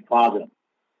is my father.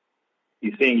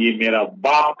 He's saying, "Ye mera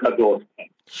baap ka dost hai."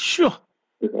 Sure.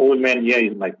 This old man here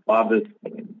is my father's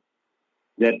friend.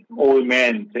 That old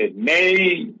man said,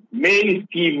 "May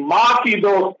iski maa ki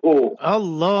dost ho."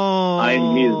 Allah.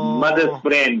 I'm his mother's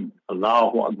friend.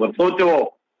 Allahu Akbar.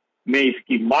 Socho, may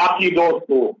iski maa ki dost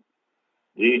ho.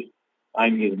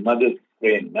 I'm his mother's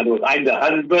friend. In other words, I'm the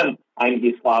husband, I'm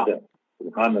his father.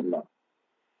 Subhanallah.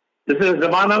 This is the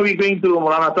zamana we're going through,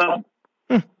 Maulana Sahib.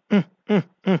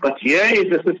 But here is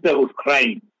the sister who's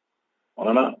crying.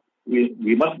 Maulana,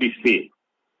 we must be fair.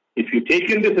 If you've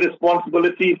taken this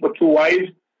responsibility for two wives,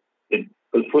 then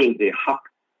fulfill their haqq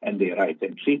and their rights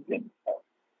and treat them.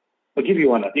 I'll give you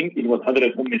one. I think it was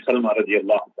Hazrat Salma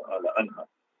radiallahu ta'ala anha.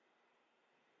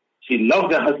 She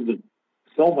loved her husband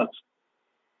so much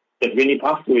that when he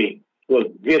passed away, she was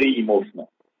very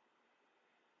emotional.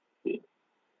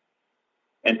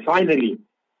 And finally,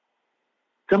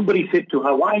 somebody said to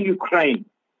her, "Why are you crying?"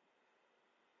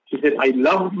 She said, "I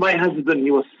loved my husband.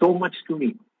 He was so much to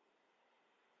me."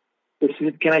 So she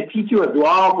said, "Can I teach you a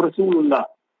dua of Rasulullah?"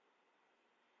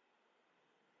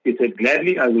 He said,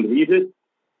 "Gladly, I will read it."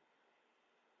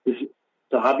 The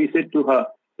Sahabi said to her,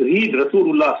 "Read."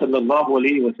 Rasulullah sallallahu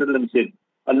alayhi wa sallam said,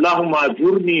 "Allahumma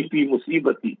ajurni fi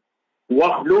musibati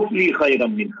wa akhluf li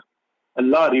khayran minha."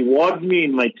 Allah, reward me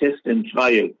in my test and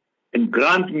trial and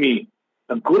grant me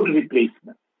a good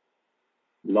replacement.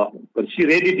 Allah. But she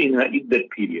read it in her iddat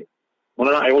period.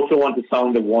 I also want to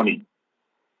sound a warning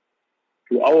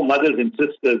to our mothers and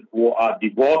sisters who are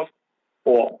divorced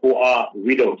or who are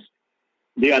widows.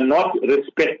 They are not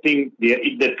respecting their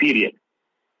iddat period.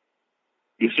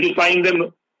 You still find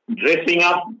them dressing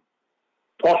up,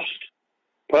 poshed,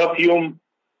 perfume,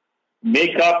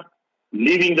 makeup,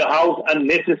 leaving the house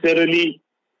unnecessarily,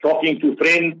 talking to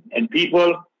friends and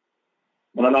people.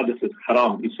 This is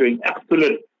haram. It's showing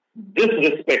absolute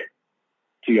disrespect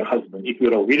to your husband. If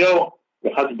you're a widow,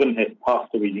 your husband has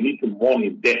passed away. You need to mourn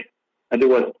his death. In other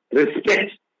words,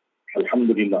 respect.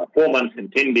 Alhamdulillah, 4 months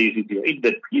and 10 days is your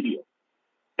iddat period.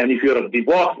 And if you're a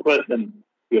divorced person,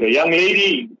 you're a young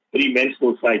lady, 3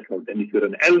 menstrual cycles. And if you're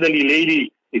an elderly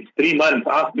lady, it's 3 months.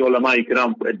 Ask the ulama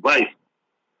ikram for advice.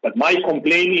 But my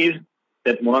complaint is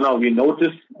that, Maulana, we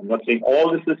notice, I'm not saying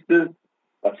all the sisters,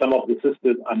 but some of the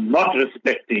sisters are not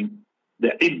respecting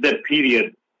the iddat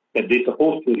period, that they're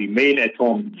supposed to remain at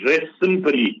home, dress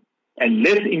simply, and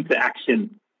less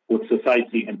interaction with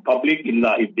society and public,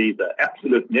 illa if there's an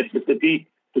absolute necessity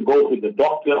to go to the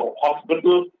doctor or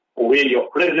hospital, or where your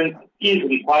presence is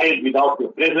required. Without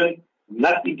your presence,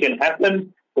 nothing can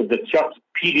happen. For the short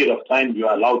period of time you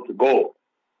are allowed to go,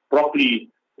 properly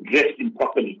dressed in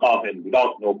proper niqab and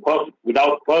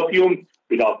without perfume,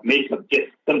 without makeup,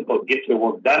 just simple, get your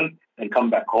work done and come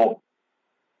back home.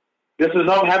 This is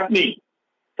not happening.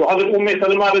 So Hazrat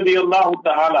Salma radiallahu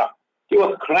ta'ala, she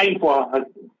was crying for her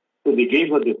husband. So they gave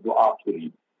her this dua to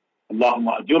read.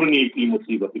 Allahumma ajurni fi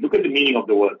musibati. Look at the meaning of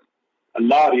the words.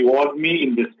 Allah, reward me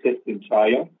in this test and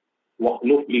trial. Wa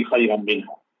akhluf li khayran minha.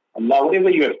 Allah, whatever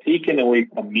you have taken away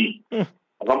from me,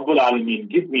 Rabbul Alameen,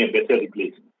 give me a better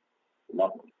replacement.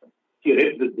 Allah. She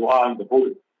read this dua in the whole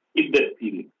iddat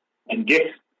period and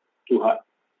gets to her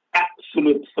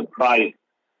absolute surprise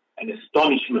and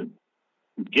astonishment.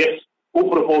 Guess who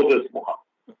proposes for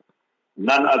her?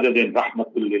 None other than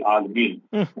Rahmatul lil Alameen,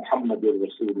 Muhammadur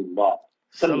Rasulullah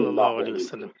sallallahu alayhi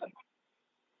wa sallam.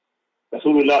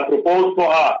 Rasulullah proposed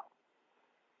for her.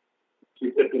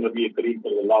 She said to Nabi Kareem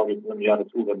sallallahu alayhi wa sallam, "Ya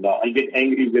Rasulullah, I get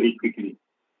angry very quickly."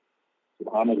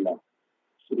 Subhanallah.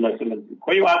 Rasulullah sallallahu alayhi wa sallam said,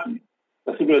 "Why you ask me?"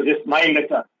 Rasulullah just smiled at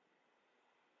her.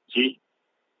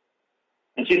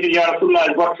 And she said, "Ya Rasulullah,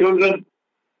 I've got children.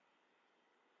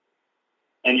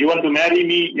 And you want to marry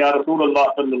me?" Ya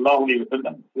Rasulullah sallallahu alayhi wa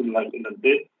sallam. Rasulullah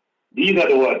said, "These are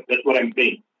the words. That's what I'm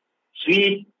saying.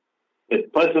 Treat the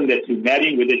person that you're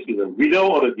marrying, whether she's a widow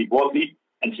or a divorcee,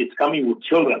 and she's coming with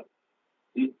children."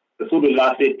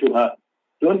 Rasulullah said to her,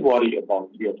 "Don't worry about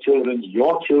your children.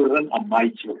 Your children are my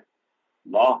children."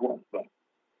 Allahu Akbar.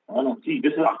 See,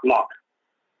 this is akhlaq.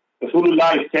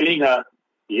 Rasulullah is telling her,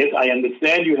 "Yes, I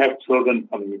understand you have children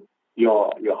from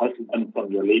your husband,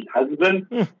 from your late husband,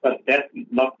 but that's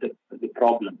not the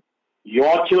problem.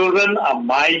 Your children are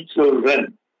my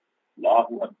children."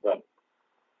 Allahu Akbar.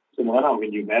 So, Maulana,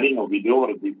 when you're marrying a widow or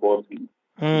a divorcee,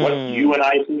 what you and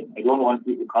I say, I don't want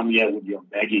you to come here with your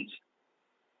baggage.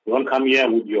 Don't come here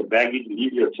with your baggage,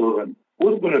 leave your children.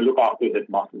 Who's going to look after that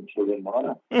Muslim children,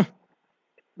 Maulana?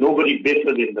 Nobody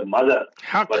better than the mother.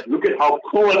 But look at how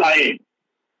cruel I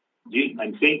am.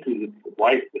 I'm saying to the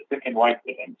wife, the second wife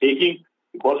that I'm taking,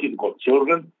 because she's got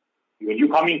children, when you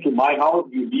come into my house,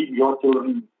 you leave your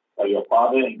children by your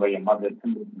father and by your mother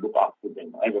and look after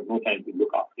them. I have no time to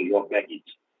look after your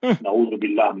baggage. Na'udhu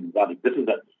billah min dhalik. This is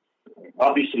a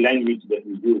rubbish language that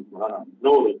we use.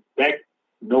 No respect,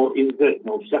 no izzat,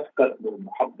 no shafqat, no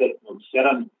muhabbat, no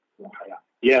sharam, no haya.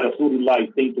 Yeah, Rasulullah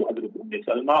is saying to Hazrat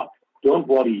Salma, don't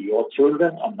worry, your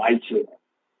children are my children.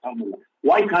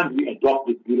 Why can't we adopt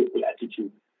this beautiful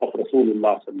attitude of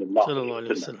Rasulullah sallallahu alaihi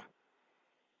wasallam?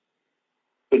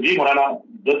 So, Maulana,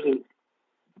 this is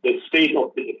the state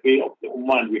of the affair of the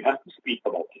Ummah, and we have to speak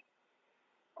about it.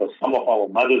 Because some of our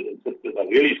mothers and sisters are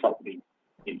really suffering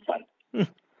inside. And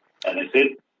I said,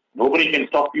 nobody can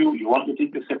stop you. You want to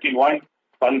take the second wife?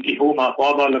 فَانْكِحُوا مَا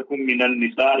طَابَ لَكُم مِّنَ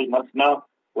النِّسَاءِ مَثْنَى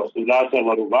وَثُلَاثَ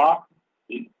وَرُبَاعَ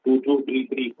 2, 2, 3,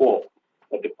 3, 4.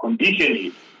 But the condition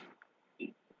is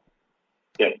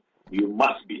that you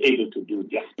must be able to do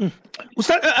justice.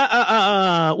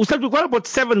 Ustad, we've got about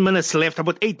 7 minutes left,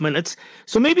 about 8 minutes.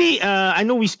 So maybe, I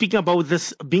know we're speaking about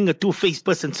this being a two-faced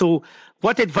person. So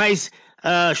what advice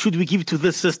should we give to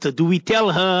this sister? Do we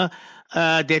tell her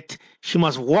that she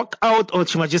must walk out, or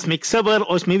she must just make sabr,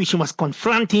 or maybe she must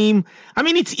confront him? I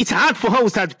mean, it's hard for her,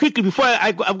 Ustad. Quickly, before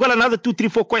I've got another 2, 3,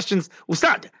 4 questions.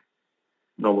 Ustad.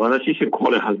 No, well, she should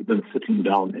call her husband sitting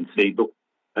down and say, look,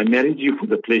 I married you for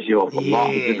the pleasure of Allah.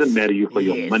 I didn't marry you for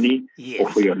your money or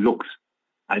for your looks.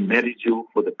 I married you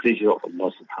for the pleasure of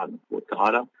Allah subhanahu wa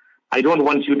ta'ala. I don't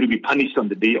want you to be punished on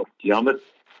the day of Qiyamah.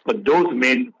 But those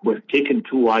men who have taken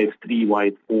 2 wives, 3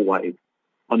 wives, 4 wives,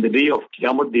 on the day of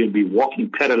Qiyamah, they'll be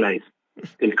walking paralyzed.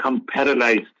 They'll come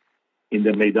paralyzed in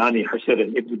the Maidani Hashar,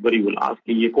 and everybody will ask,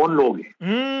 ye kaun log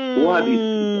hai? Who are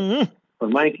these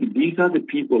people? But these are the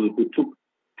people who took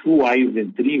 2 wives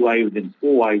and 3 wives and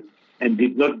 4 wives and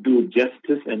did not do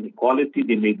justice and equality.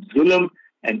 They made zulm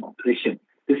and oppression.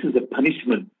 This is the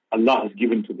punishment Allah has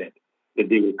given to them, that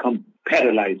they will come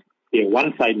paralyzed. Their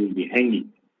one side will be hanging.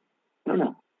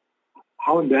 No.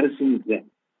 How embarrassing is that?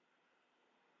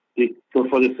 So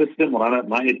for the sister, Maulana,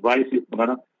 my advice is,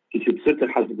 Maulana, she should sit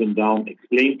her husband down,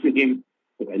 explain to him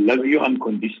that I love you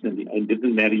unconditionally. I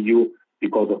didn't marry you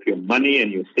because of your money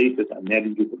and your status. I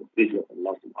married you for the pleasure of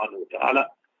Allah subhanahu wa ta'ala.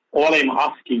 All I'm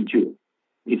asking you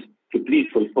is to please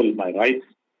fulfill my rights,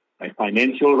 my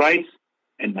financial rights,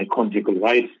 and my conjugal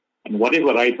rights. And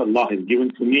whatever rights Allah has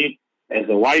given to me as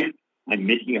a wife, I'm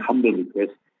making a humble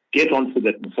request. Get onto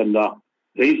that musalla,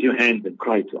 raise your hands and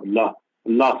cry to Allah.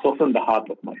 Allah, soften the heart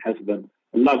of my husband.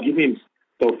 Allah, give him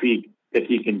tawfiq that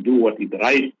he can do what is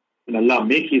right. And Allah,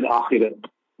 make his akhirah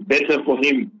better for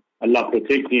him. Allah,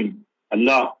 protect him.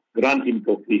 Allah, grant him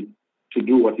tawfiq to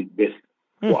do what is best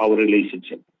for our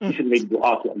relationship. We should make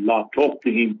dua to Allah, talk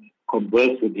to him,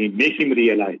 converse with him, make him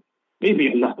realize.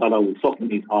 Maybe Allah Ta'ala will soften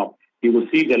his heart. He will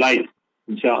see the light.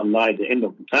 Inshallah, at the end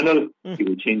of the tunnel, he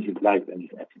will change his life and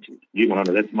his attitude.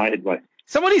 That's my advice.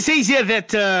 Somebody says here that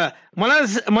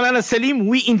Maulana Salim,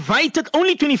 we invited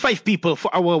only 25 people for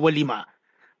our walima,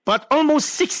 but almost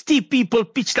 60 people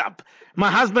pitched up. My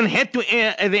husband had to,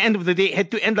 at the end of the day,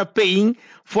 had to end up paying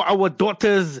for our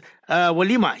daughter's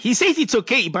walima. He says it's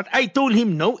okay, but I told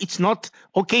him, no, it's not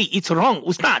okay. It's wrong,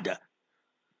 Ustad.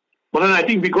 Well, I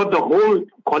think we got the whole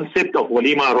concept of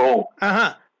walima wrong.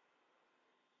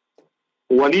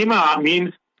 Walima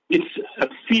means it's a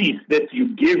feast that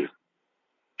you give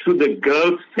to the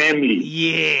girl's family.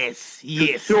 Yes.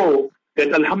 To show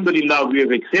that, alhamdulillah, we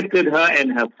have accepted her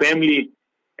and her family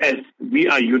as we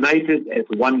are united as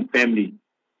one family.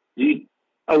 A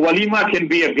walima can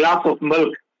be a glass of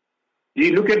milk.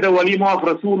 Look at the walima of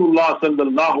Rasulullah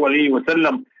sallallahu alayhi wa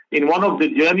sallam. In one of the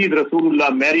journeys,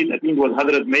 Rasulullah married, I think it was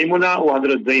Hazrat Maimuna or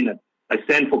Hazrat Zainab. I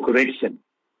stand for correction.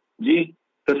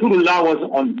 Rasulullah was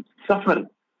on safar.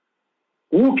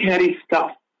 Who carries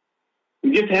stuff?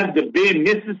 We just have the bare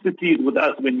necessities with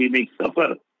us when we make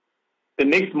safar. The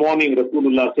next morning,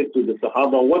 Rasulullah said to the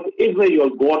Sahaba, whatever you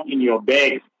have got in your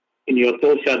bags, in your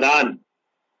toshadan,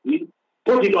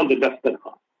 put it on the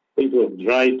dastarkhan. It was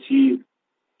dry cheese,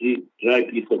 dry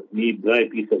piece of meat, dry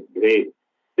piece of bread.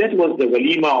 That was the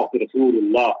walima of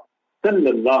Rasulullah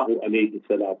sallallahu alayhi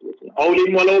salatu wasalam.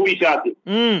 Awlim walau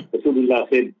bishatim. Rasulullah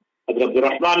said, Abdul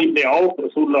Rahman ibn Auf,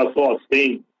 Rasulullah saw a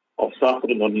stain of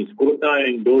saffron on his kurta.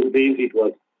 In those days, it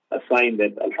was a sign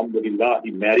that, alhamdulillah,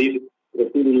 he married.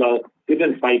 Rasulullah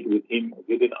didn't fight with him, or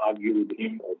didn't argue with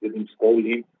him, or didn't scold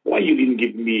him. Why you didn't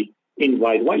give me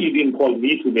invite? Why you didn't call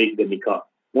me to make the nikah?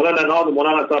 Maulana, now the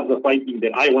Maulana starts the fighting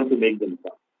that I want to make the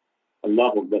nikah.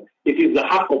 Allahu Akbar. It is the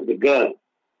haqq of the girl.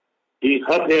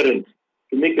 her parents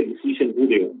to make a decision who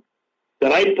they want. The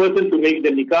right person to make the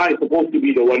nikah is supposed to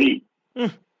be the wali,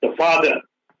 the father,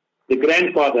 the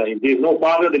grandfather. If there is no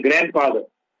father, the grandfather.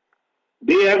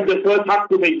 They have the first haq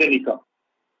to make the nikah.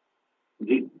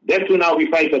 That's who now we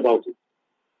fight about it.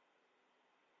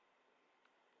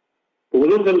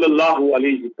 Rasul sallallahu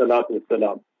alayhi salatu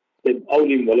wasalam said,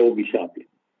 "Awlim walau bishafi."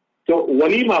 So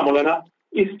walima, Maulana,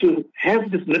 is to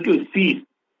have this little feast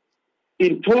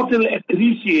in total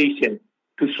appreciation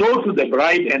to show to the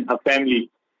bride and her family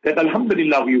that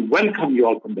alhamdulillah, we welcome you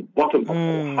all from the bottom of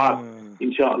our heart.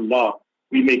 Inshallah,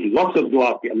 we make lots of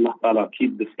dua for Allah Ta'ala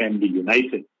keep this family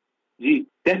united. Gee,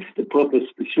 that's the purpose,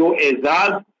 to show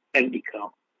izaz and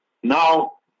ikram.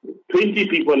 Now, 20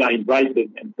 people are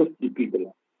invited and 50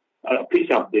 people are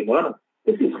pitch up there.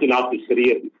 This is khilaf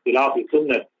sharia, it's khilaf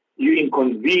sunnah. You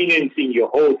inconveniencing your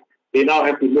host. They now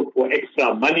have to look for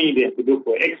extra money, they have to look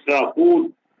for extra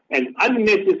food and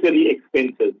unnecessary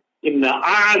expenses. Inna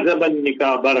a'zaban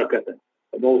nikah barakatan,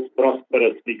 the most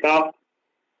prosperous nikah,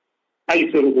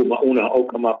 aysaruhu ma'una, or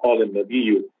kama qala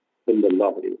an-nabiyyu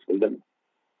sallallahu alayhi wa sallam,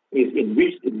 is in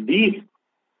which the least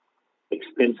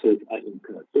expenses are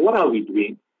incurred. So what are we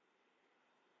doing?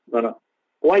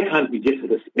 Why can't we just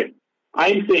respect?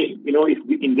 I'm saying,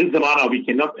 if in this zamana we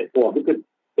cannot afford, look at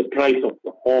the price of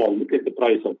the hall, look at the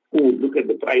price of food, look at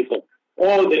the price of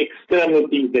all the external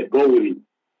things that go with it.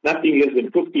 Nothing less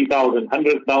than 50,000,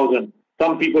 100,000.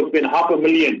 Some people spend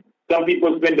 500,000. Some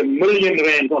people spend R1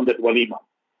 million on that walima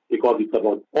because it's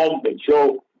about pomp and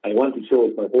show. I want to show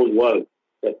the whole world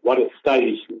that what a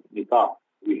stylish nikah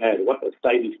we had, what a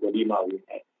stylish walima we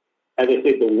had. As I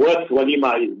said, the worst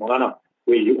walima is Maulana,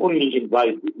 where you only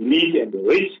invite the elite and the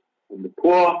rich and the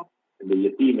poor and the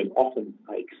yatim and orphans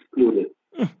are excluded.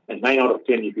 And 9 out of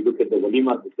 10, if you look at the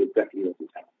walima, it's exactly what is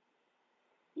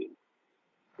happening.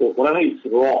 So Maulana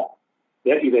is wrong.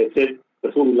 That is, I said,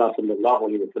 Rasulullah sallallahu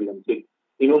alayhi wa sallam said,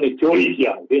 inhone chori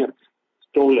kiya, they have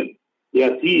stolen. They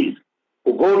are thieves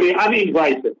who go there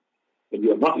uninvited. When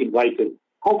you are not invited,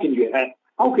 how can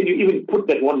you even put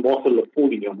that one morsel of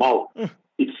food in your mouth?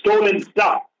 It's stolen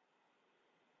stuff.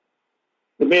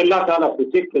 So may Allah Ta'ala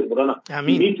protect us, Maulana.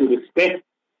 We need to respect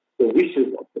the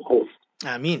wishes of the host.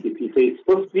 Ameen. If he says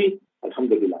firstly,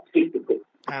 alhamdulillah, stick to it.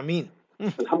 Ameen.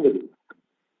 Alhamdulillah.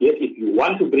 Yet if you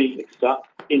want to bring extra,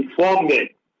 inform them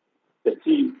that,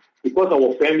 see, because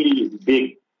our family is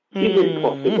big, is it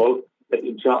possible that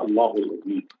inshallah will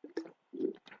agree?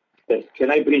 That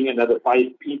can I bring another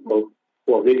 5 people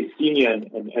who are very senior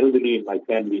and elderly in my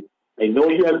family? I know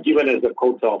you have given us a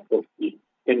quota of 50.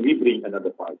 Can we bring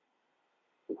another 5?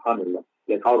 SubhanAllah.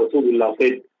 Like how Rasulullah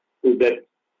said to that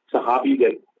Sahabi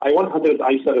that I want Hazrat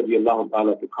Aisha radiallahu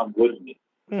ta'ala to come with me.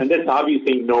 And that Sahabi is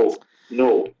saying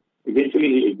no. Eventually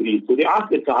he agreed. So they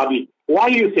asked that Sahabi, why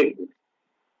you said this?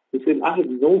 He said, I have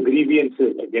no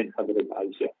grievances against Hazrat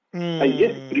Aisha. I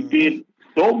just prepared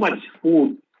so much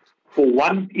food for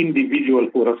one individual,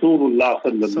 for Rasulullah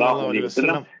sallallahu alayhi wa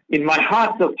sallam. In my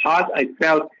heart of hearts, I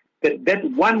felt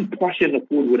that one portion of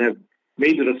food would have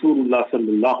made Rasulullah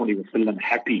sallallahu alayhi wa sallam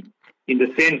happy, in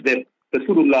the sense that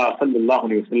Rasulullah sallallahu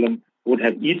alayhi wa sallam would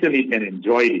have eaten it and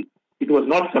enjoyed it. It was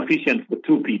not sufficient for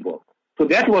 2 people. So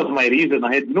that was my reason.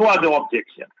 I had no other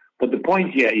objection. But the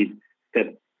point here is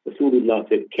that Rasulullah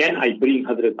said, can I bring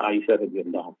Hazrat Aisha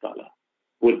radiallahu ta'ala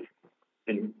with?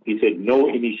 And he said no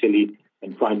initially,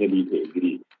 and finally they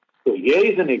agreed. So here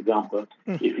is an example.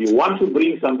 If you want to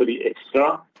bring somebody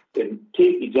extra, then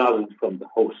take ijazat from the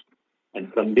host.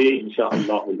 And from there,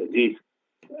 inshallah, if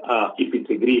it's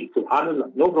agreed,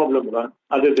 subhanallah, no problem.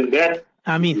 Other than that,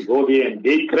 if you go there and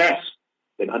they crash,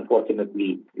 then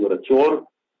unfortunately, you're a chore,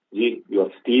 you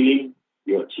are stealing,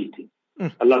 you are cheating.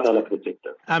 Allah Ta'ala protect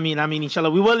us. Ameen, inshallah.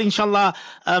 We will, inshallah,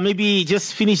 maybe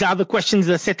just finish the other questions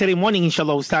Saturday morning,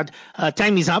 inshallah, Ustad.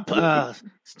 Time is up.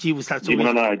 Ustad.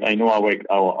 I know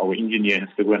our engineer has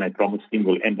to go, and I promised him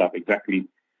we'll end up exactly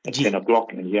at 10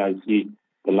 o'clock. And here I see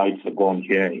the lights are gone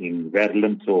here in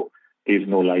Verland, so there's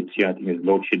no lights here. I think there's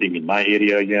load shedding in my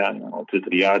area here, to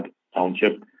Riyadh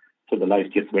Township. So the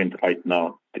lights just went right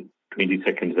now, 20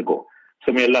 seconds ago.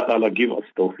 So may Allah Ta'ala give us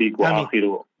tawfiq wa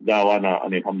akhiru da'wana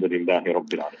alhamdulillahi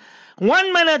rabbil alamin.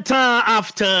 1 minute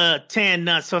after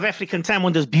 10 South African time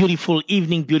on this beautiful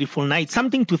evening, beautiful night.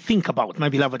 Something to think about, my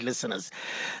beloved listeners.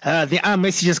 There are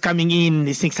messages coming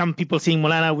in. Some people saying,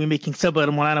 Maulana, we're making sabr.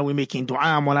 Maulana, we're making dua.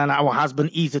 Maulana, our husband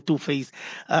is a two-face.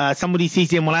 Somebody says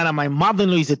here, Maulana, my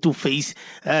mother-in-law is a two-face.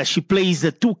 She plays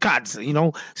 2 cards,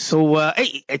 So,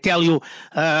 hey, I tell you,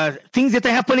 things that are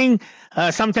happening,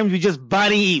 sometimes we just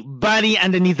bury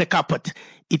underneath the carpet.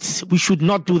 We should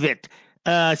not do that.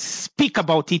 speak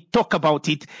about it, talk about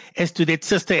it, as to that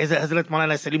sister, as Hazrat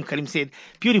Maulana Salim Karim said,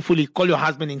 beautifully, call your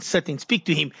husband and sit and speak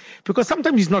to him, because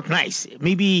sometimes he's not nice.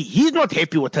 Maybe he's not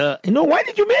happy with her. Why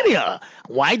did you marry her?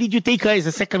 Why did you take her as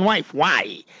a second wife?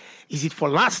 Why? Is it for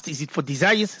lust? Is it for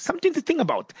desires? Something to think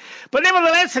about. But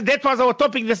nevertheless, that was our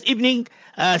topic this evening.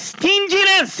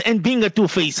 Stinginess and being a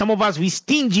two-faced. Some of us, we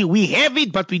stingy. We have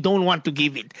it, but we don't want to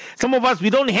give it. Some of us, we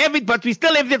don't have it, but we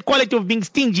still have that quality of being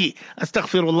stingy.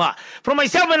 Astaghfirullah. From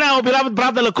myself and our beloved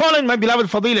brother Lakol and my beloved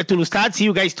Fadilatul Ustad. See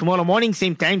you guys tomorrow morning,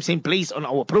 same time, same place on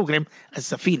our program,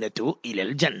 As-Safinatu ila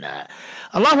al-Jannah.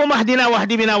 Allahumma ahdina wa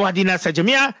ahdibina wa ahdina sa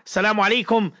jami'a. Assalamu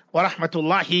alaikum wa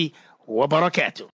rahmatullahi wa barakatuh.